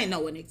 because I didn't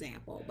know an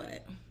example,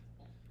 but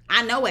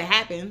I know it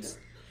happens.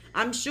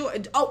 I'm sure.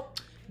 Oh,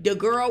 the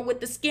girl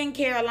with the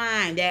skincare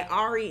line that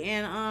Ari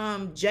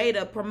and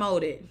Jada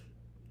promoted.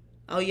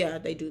 Oh yeah,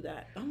 they do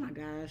that. Oh my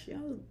gosh,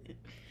 yo.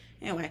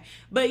 Anyway,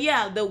 but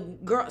yeah, the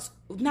girl,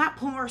 not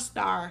porn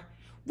star.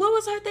 What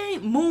was her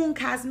thing? Moon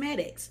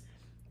Cosmetics.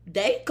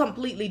 They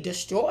completely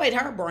destroyed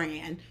her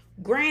brand.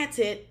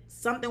 Granted,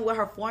 something with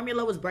her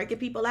formula was breaking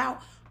people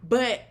out,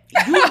 but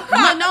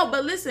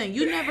but listen,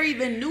 you never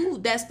even knew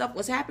that stuff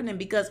was happening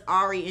because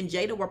Ari and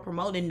Jada were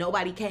promoting.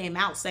 Nobody came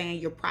out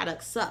saying your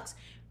product sucks.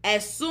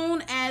 As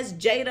soon as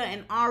Jada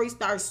and Ari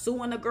start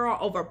suing the girl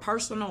over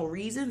personal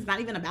reasons,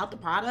 not even about the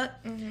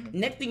product,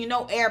 next thing you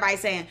know, everybody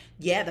saying,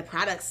 yeah, the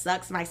product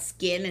sucks. My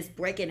skin is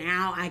breaking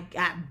out. I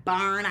got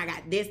burned. I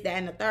got this, that,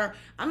 and the third.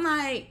 I'm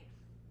like,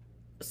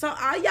 so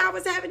all y'all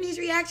was having these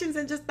reactions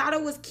and just thought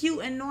it was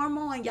cute and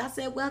normal, and y'all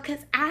said, well, because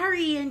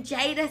Ari and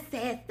Jada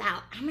said so,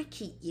 I'm going to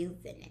keep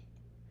using it.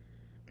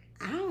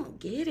 I don't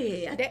get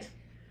it. I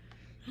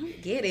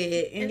don't get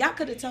it. And y'all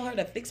could have told her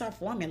to fix her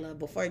formula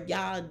before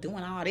y'all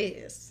doing all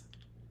this.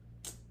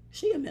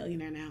 She a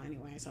millionaire now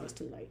anyway, so it's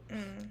too late.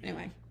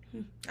 Anyway.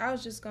 I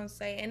was just gonna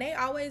say, and they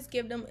always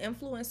give them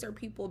influencer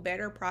people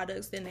better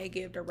products than they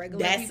give the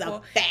regular That's people.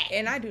 a fact.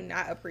 And I do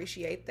not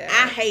appreciate that.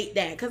 I hate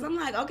that because I'm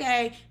like,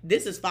 okay,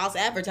 this is false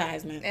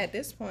advertisement. At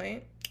this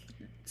point.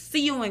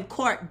 See you in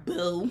court,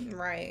 boo.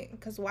 Right.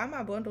 Because why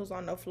my bundles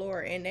on the floor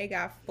and they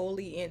got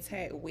fully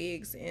intact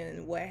wigs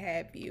and what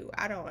have you?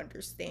 I don't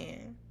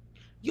understand.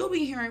 You'll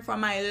be hearing from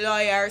my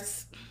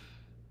lawyers.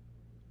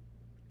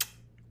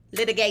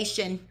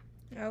 Litigation.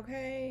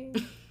 Okay.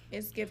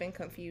 It's giving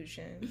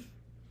confusion.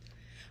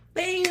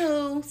 But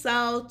anywho,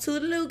 so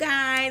toodaloo,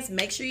 guys.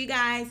 Make sure you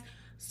guys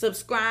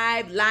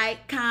subscribe,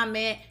 like,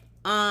 comment,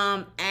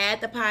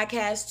 add the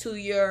podcast to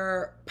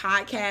your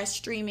podcast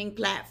streaming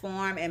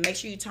platform, and make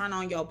sure you turn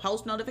on your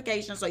post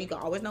notifications so you can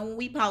always know when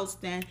we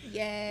posting.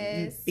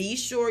 Yes. Be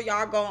sure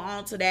y'all go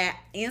on to that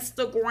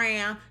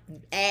Instagram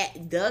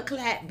at the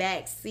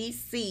Clapback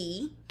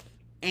CC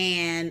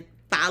and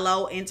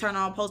follow and turn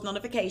on post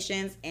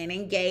notifications and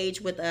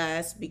engage with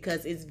us,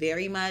 because it's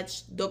very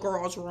much the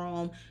girls'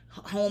 room.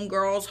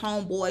 Homegirls,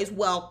 homeboys,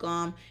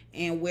 welcome.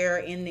 And we're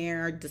in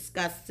there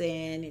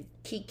discussing and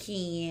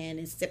kikiing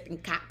and sipping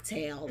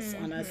cocktails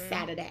on a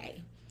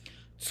Saturday.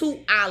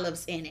 2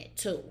 olives in it,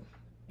 too.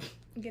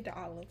 Get the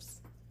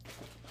olives.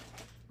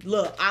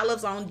 Look,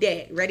 olives on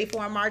deck, ready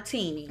for a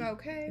martini.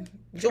 Okay.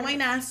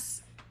 Join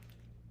us.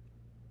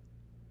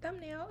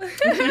 Thumbnail.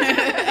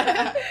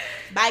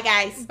 Bye,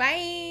 guys.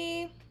 Bye.